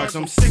extra large.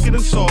 I'm sicker than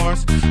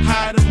SARS,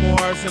 higher than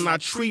Mars, and I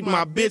treat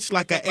my bitch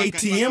like an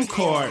ATM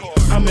card.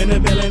 I'm in the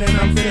building and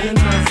I'm feeling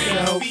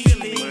myself. I'm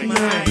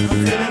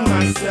feeling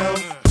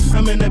myself.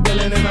 I'm in the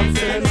building and I'm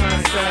feeling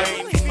myself.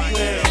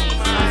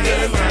 I'm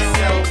feeling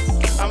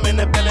myself. I'm in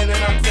the building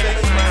and I'm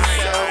feeling myself.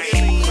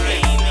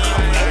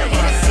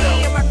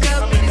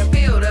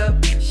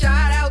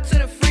 Shout out to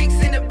the freaks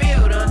in the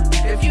building.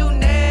 If you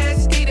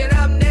nasty, then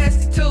I'm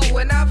nasty too.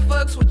 And I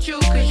fucks with you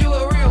cause you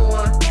a real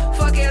one.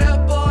 Fuck it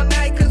up all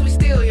night cause we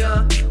still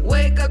young.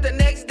 Wake up the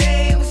next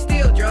day and we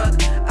still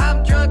drunk.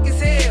 I'm drunk as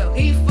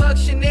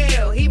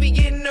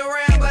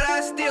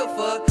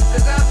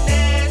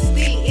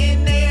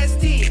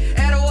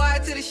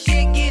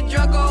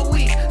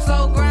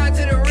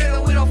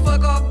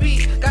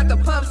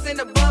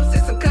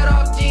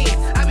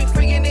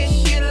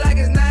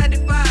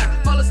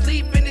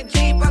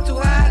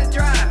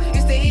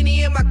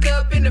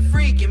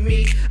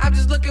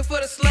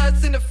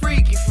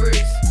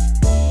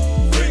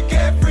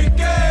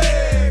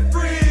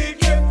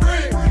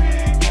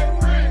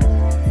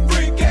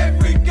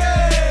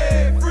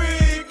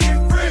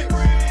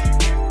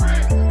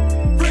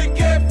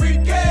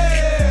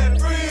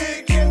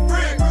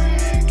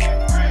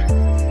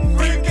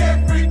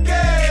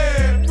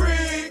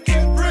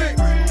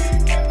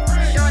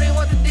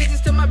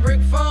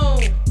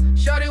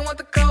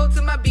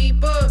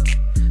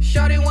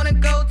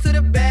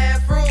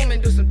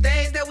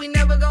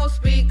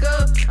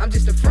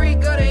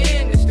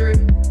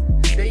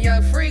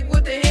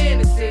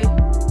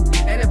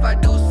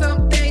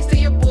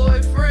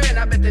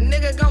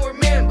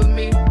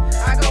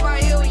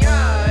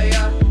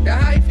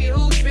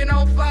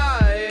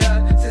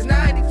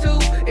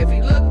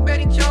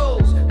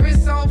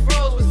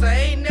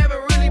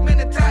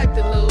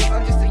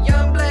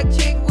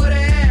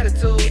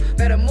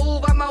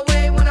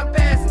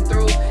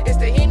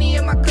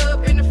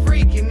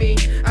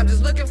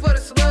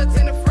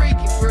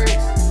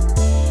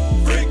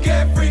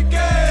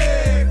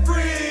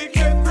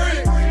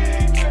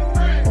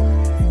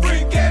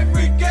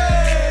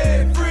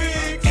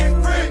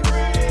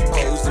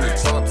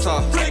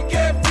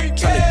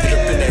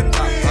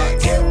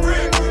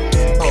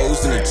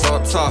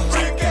top.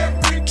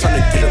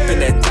 Tryna get up in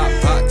that top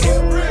box.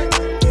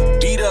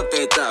 Beat up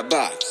that top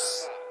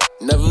box.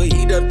 Never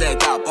eat up that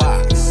top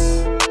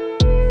box.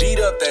 Beat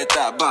up that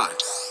top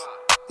box.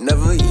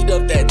 Never eat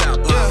up that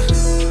top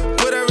box.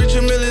 Put that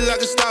Richard Mille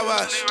like a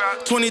stopwatch.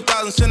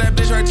 20,000, send that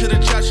bitch right to the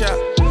cha-cha.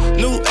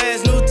 New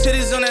ass, new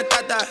titties on that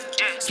thot-thot.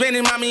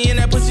 Spanish mommy in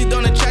that pussy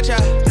doing the cha-cha.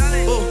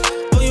 Ooh,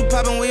 you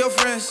poppin' with your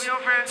friends.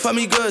 Fuck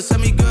me good, set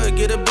me good,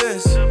 get a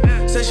Benz.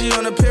 Say she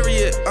on a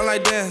period, I'm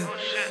like damn.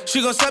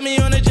 She gon' set me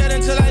on a jet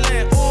until I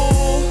land.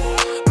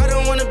 Ooh, I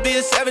don't wanna be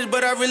a savage,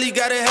 but I really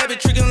gotta have it.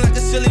 Trickin' like a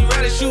silly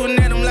rabbit, shooting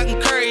at him like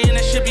I'm Curry, and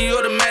that shit be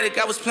automatic.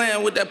 I was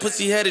playing with that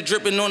pussy, had it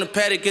dripping on the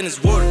paddock in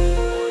his water.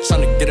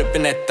 Tryna get up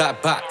in that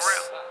thought box.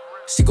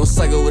 She gon'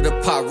 cycle with a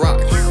pop rock.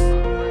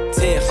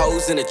 10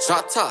 hoes in a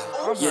drop top.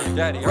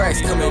 Yeah,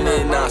 racks coming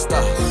in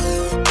non-stop.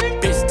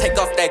 Bitch, take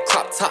off that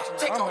crop top.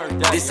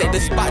 This ain't the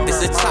spot,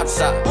 this a chop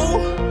shop.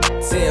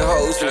 10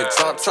 hoes in a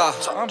drop top.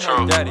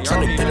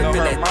 Tryna get up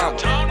in that top.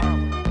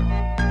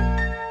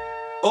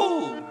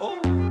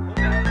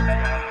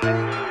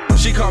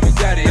 She call me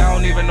daddy, I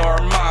don't even know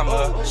her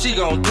mama. She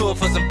gon' do it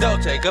for some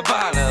Dolce,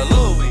 Gabbana,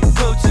 Louis,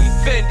 Gucci,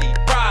 Fendi,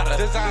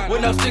 Prada,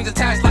 with no strings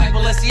attached like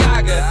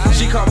Balenciaga.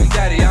 She call me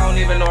daddy, I don't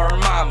even know her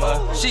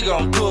mama. She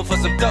gon' do it for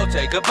some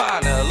Dolce,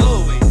 Gabbana,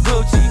 Louis,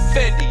 Gucci,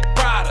 Fendi,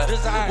 Prada,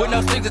 with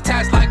no strings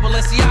attached like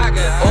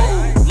Balenciaga.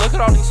 Oh, look at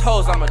all these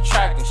hoes I'm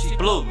attracting, she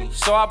blew me.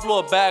 So I blew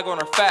a bag on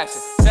her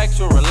fashion,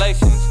 sexual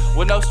relations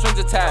with no strings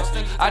attached.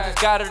 I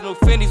just got her new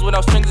Fendi's with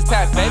no strings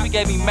attached. Baby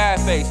gave me mad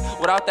face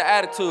without the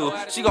attitude.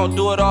 She gon'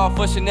 do it all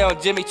for Chanel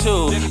and Jimmy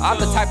Choo. I'm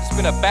the type to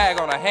spin a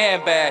bag on a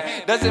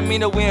handbag. Doesn't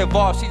mean that we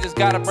involved, she just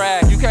gotta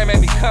brag. You can't make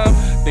me come,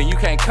 then you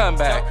can't come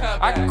back.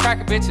 I can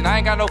crack a bitch and I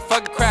ain't got no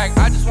fucking crack.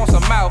 I just want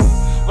some mouth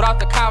without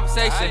the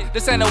conversation.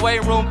 This ain't a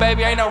waiting room,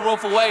 baby, ain't no room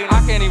for waiting.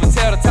 I can't even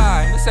tell the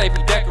time, this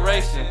AP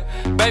decoration.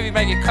 Baby,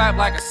 make it clap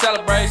like a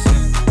celebration.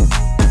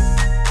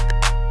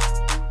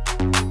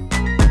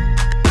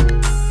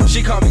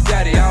 She call me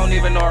daddy, I don't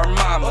even know her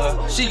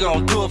mama. She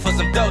gon' do it for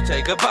some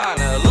Dolce,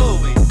 Gabbana,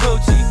 Louis,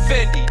 Gucci,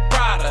 Fendi,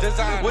 Prada,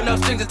 with no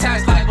strings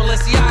attached like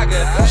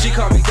Balenciaga. She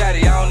call me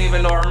daddy, I don't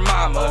even know her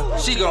mama.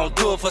 She gon'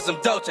 do it for some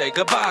Dolce,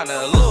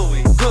 Gabbana,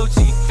 Louis,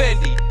 Gucci,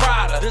 Fendi,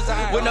 Prada,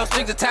 with no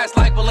strings attached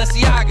like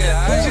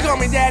Balenciaga. She call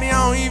me daddy,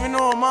 I don't even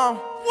know her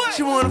mama.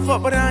 She wanna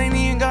fuck, but I ain't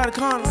even got a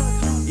condom.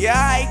 Yeah,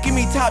 alright, give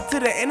me top to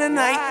the end of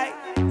night.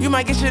 You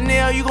might get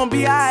Chanel, you gon'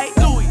 be alright.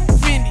 Louis,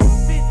 Fendi,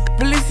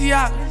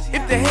 Balenciaga.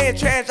 If the head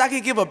trash, I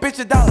could give a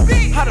bitch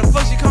 $1. How the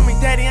fuck she call me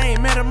daddy? I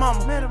ain't met her mama.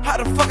 How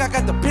the fuck I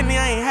got the penny?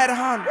 I ain't had a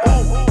Honda.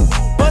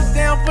 Ooh, bust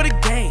down for the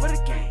game.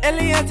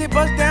 Eliante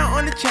bust down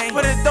on the chain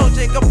for the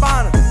Dolce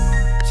Gabbana.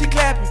 She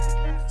clapping.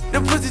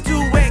 The pussy too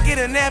wet, get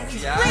a napkin.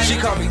 She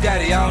call me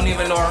daddy, I don't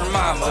even know her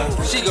mama.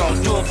 She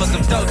gon' do it for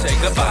some Dolce,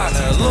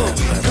 Gabbana, Louis,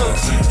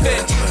 Gucci,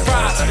 Fendi,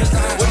 Prada,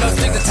 with no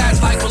strings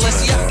attached like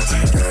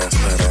Balenciaga.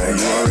 And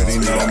you already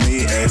know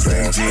me,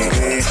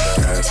 S-A-G-E.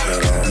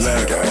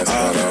 Look,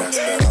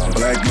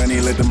 black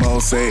money, let them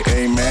all say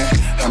amen.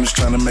 I'm just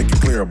tryna make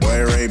it clear,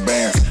 boy,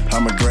 Ray-Bans.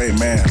 I'm a great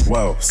man,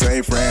 whoa,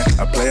 say friend.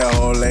 I play a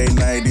whole late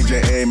night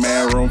DJ,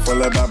 amen. Room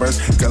full of boppers,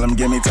 tell them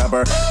give me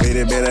topper. Beat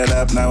it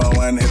up,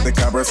 911, hit the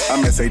coppers.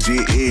 I'm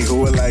S-A-G-E,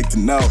 who would like to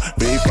know?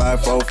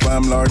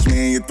 B545, large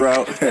me in your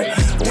throat.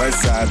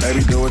 West side,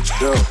 baby, do what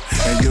you do.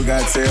 And you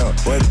got tell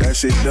what that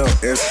shit do.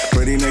 It's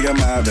pretty nigga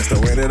mob, that's the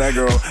way that I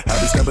grow. I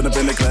be stepping up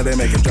in the club, they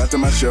make it drop to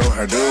my show.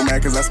 Her do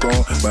mad cause I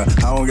spoon, but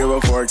I don't give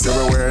a fork.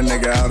 Silverware,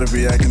 nigga, out if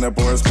he acting up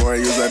or a sport.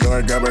 Use that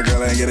door, grab a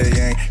girl and get a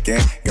yank.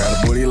 Got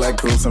a booty like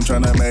coops, I'm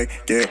tryna make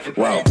it.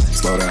 Wow,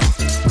 slow down,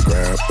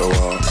 grab the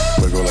wall.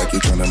 Wiggle like you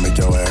tryna make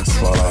your ass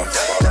fall off.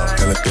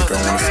 Hella thick, I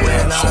wanna swear.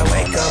 When I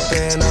wake up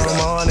in the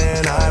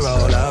morning, I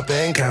roll up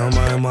and count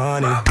my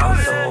money. I'm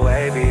so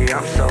wavy,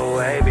 I'm so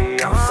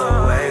wavy, I'm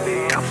so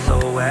wavy, I'm so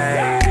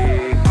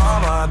wavy. All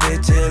my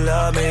bitches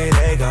love me,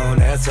 they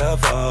gon' answer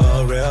for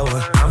a real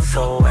one. I'm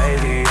so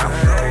wavy, I'm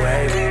so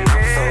wavy,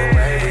 I'm so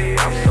wavy,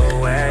 I'm so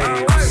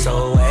wavy. I'm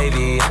so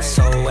wavy, I'm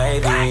so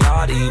wavy.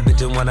 All these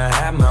bitches wanna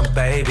have my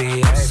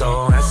baby. I'm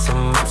so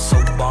handsome, I'm so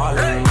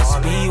ballin'.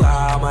 Must be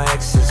why all my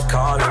exes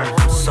callin'.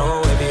 I'm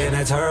so wavy in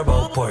that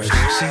turbo Porsche.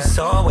 She's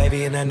so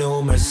wavy in that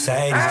new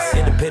Mercedes.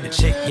 Independent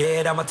chick,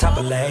 yeah, I'm a type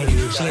of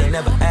lady. She ain't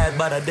never asked,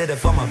 but I did it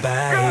for my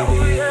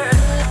baby.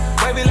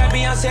 Wavy like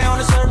Beyonce on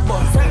the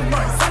surfboard.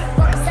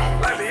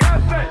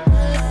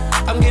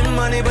 I'm getting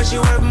money, but she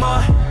worth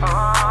more.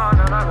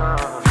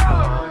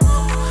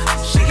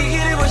 She can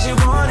get it when she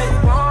want it.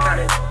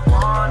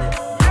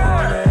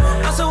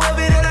 I'm so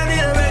wavy that I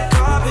need a red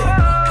carpet.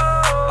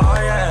 Oh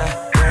yeah.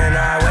 When I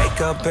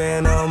wake up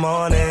in the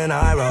morning,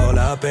 I roll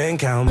up and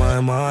count my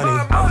money.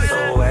 I'm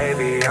so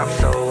wavy, I'm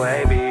so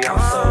wavy, I'm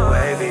so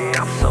wavy,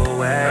 I'm so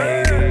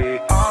wavy.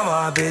 All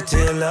my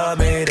bitches love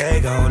me, they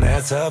gon'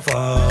 answer for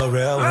a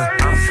real one.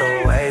 I'm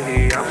so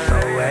wavy, I'm so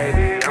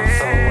wavy, I'm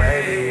so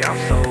wavy, I'm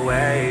so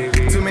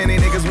wavy. Too many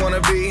niggas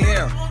wanna be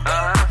him.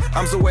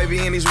 I'm so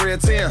wavy in these red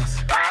Timbs.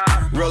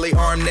 Rolly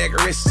arm, neck,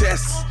 wrist,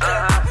 chest.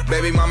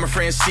 Baby mama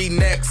friend, she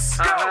next.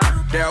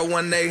 Dial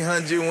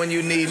 1-800 when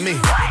you need me.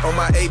 On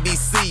my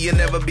ABC, you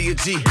never be a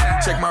G.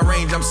 Check my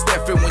range, I'm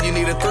Steffin' when you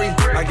need a 3.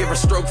 I give her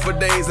stroke for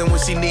days, and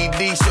when she need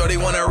D, sure they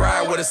wanna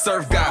ride with a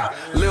surf guy.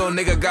 Lil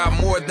nigga got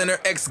more than her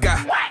ex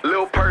guy.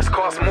 Lil purse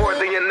costs more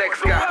than your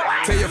next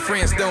guy. Tell your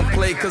friends don't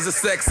play cause of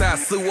sex, I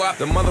sue up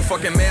the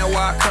motherfucking man where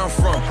I come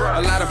from.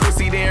 A lot of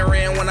pussy then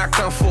ran when I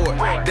come for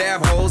it.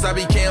 Dab hoes, I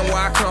be can where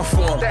I come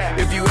from.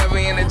 If you ever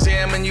in the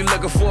jam and you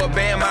looking for a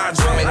bam, I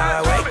drum it. When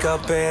I wake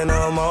up in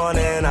the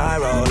morning, I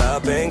roll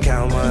up and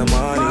count my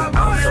money.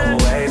 I'm so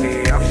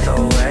wavy, I'm so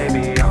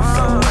wavy, I'm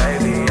so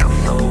wavy, I'm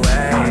so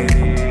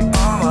wavy.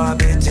 All my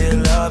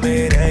bitches love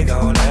me, they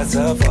gon'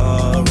 answer for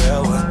a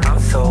real one. I'm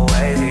so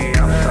wavy,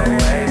 I'm so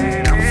wavy,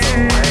 I'm so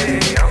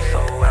wavy, I'm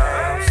so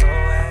wavy, I'm so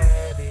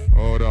wavy.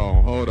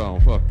 Hold on,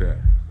 fuck that.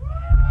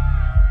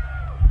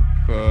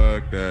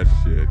 Fuck that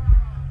shit.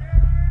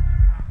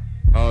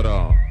 Hold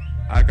on.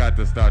 I got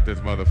to start this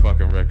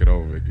motherfucking record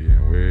over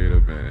again. Wait a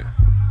minute.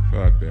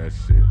 Fuck that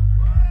shit.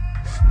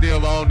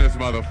 Still on this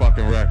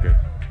motherfucking record.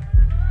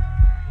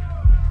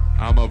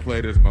 I'ma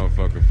play this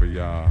motherfucker for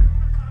y'all.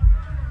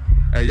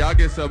 Hey, y'all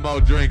get some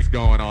more drinks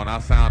going on. I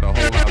sound a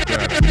whole lot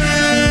better.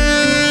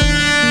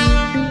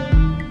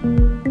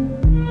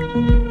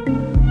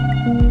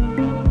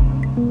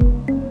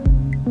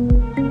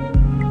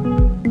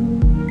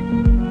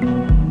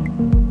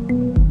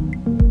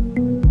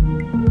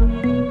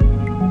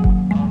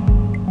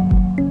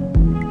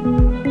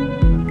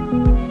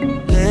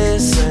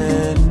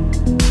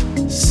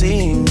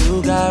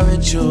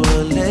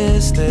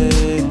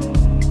 Ritualistic,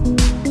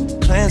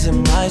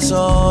 cleansing my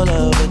soul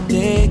of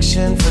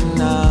addiction for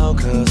now,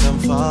 cause I'm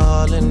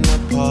falling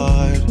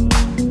apart.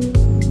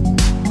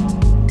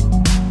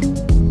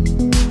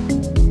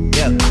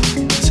 Yep,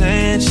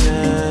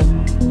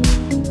 tension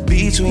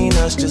between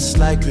us just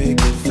like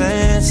picket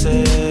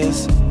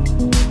fences.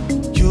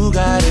 You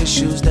got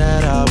issues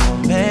that I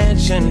won't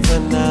mention for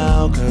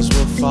now, cause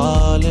we're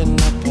falling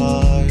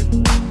apart.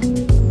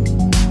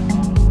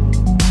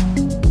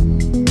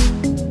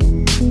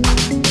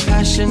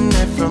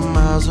 Passionate from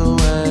miles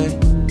away,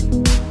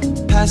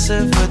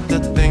 passive with the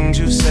things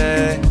you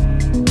say,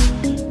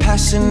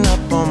 passing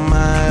up on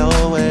my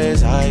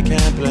always. I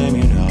can't blame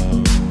you,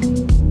 no,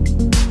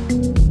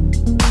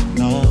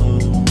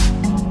 no.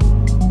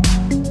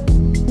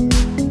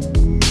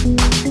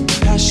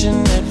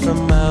 Passionate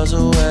from miles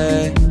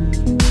away,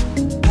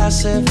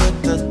 passive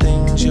with the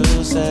things you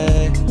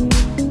say,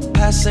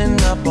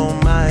 passing up on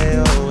my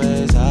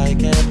always. I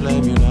can't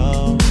blame you,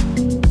 no.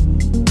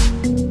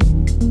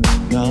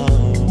 No.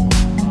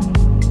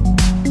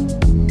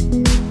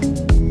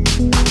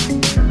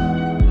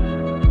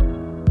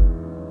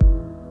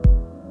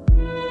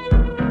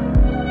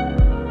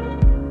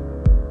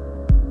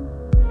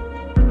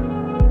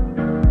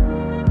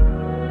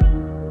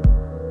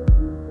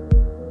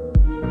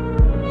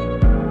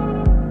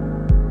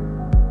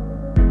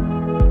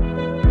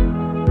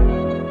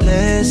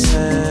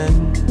 Listen,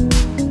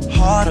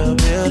 harder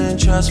building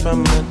trust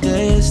from a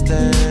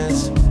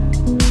distance.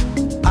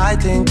 I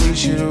think we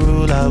should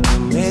rule out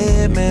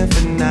commitment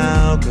for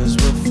now, cause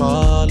we're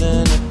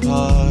falling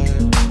apart.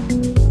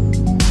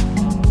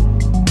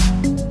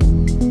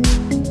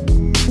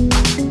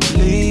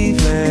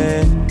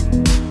 Leaving,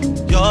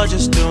 you're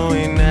just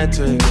doing that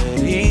to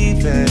get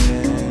even.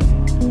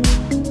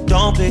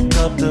 Don't pick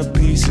up the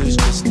pieces,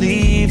 just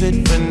leave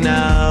it for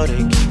now.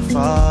 They keep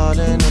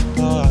falling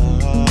apart.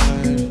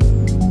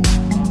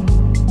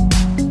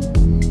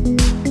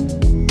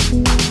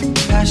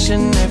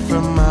 Passionate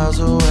from miles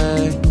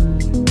away,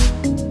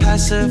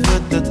 passive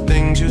with the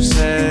things you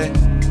say,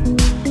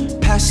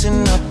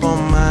 passing up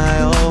on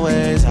my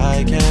always.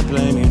 I can't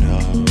blame you, no,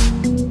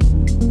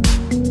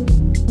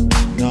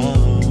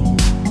 no.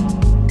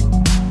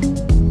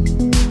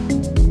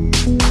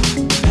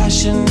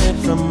 Passionate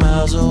from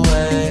miles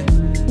away,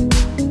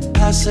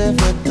 passive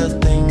with the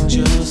things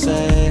you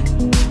say,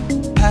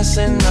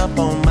 passing up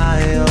on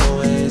my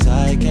always.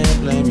 I can't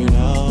blame you,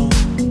 no.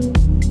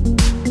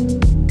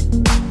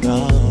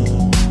 No.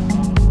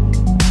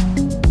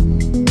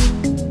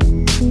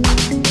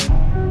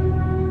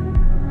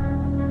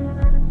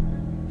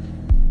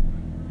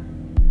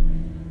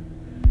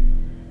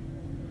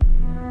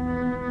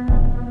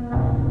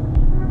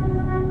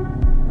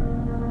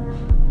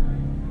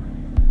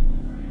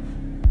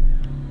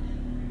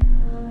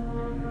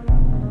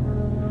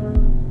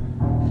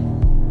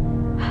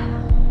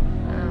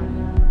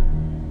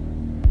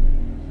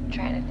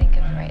 Trying to think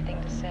of the right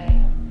thing to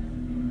say.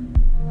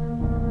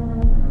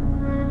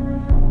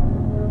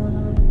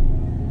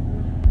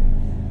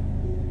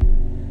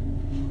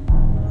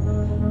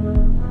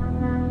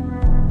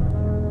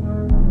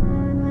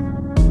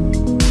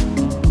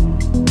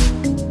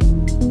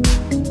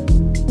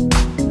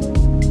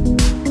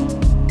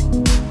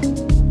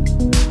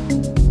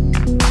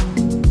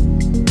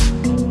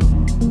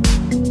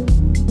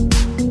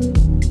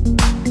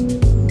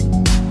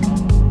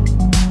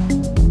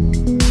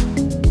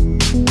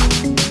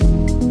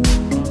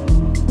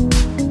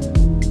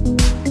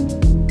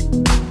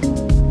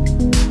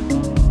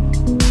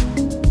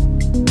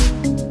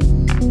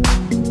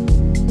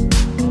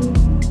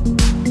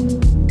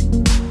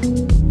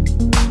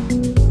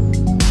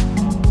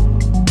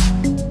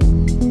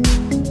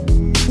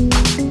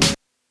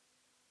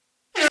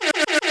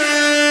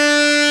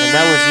 And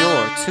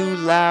that was your Too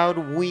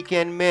Loud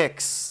Weekend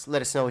Mix.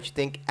 Let us know what you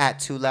think at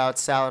Too Loud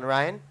Sal and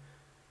Ryan.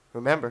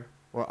 Remember,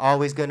 we're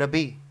always going to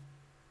be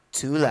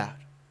too loud.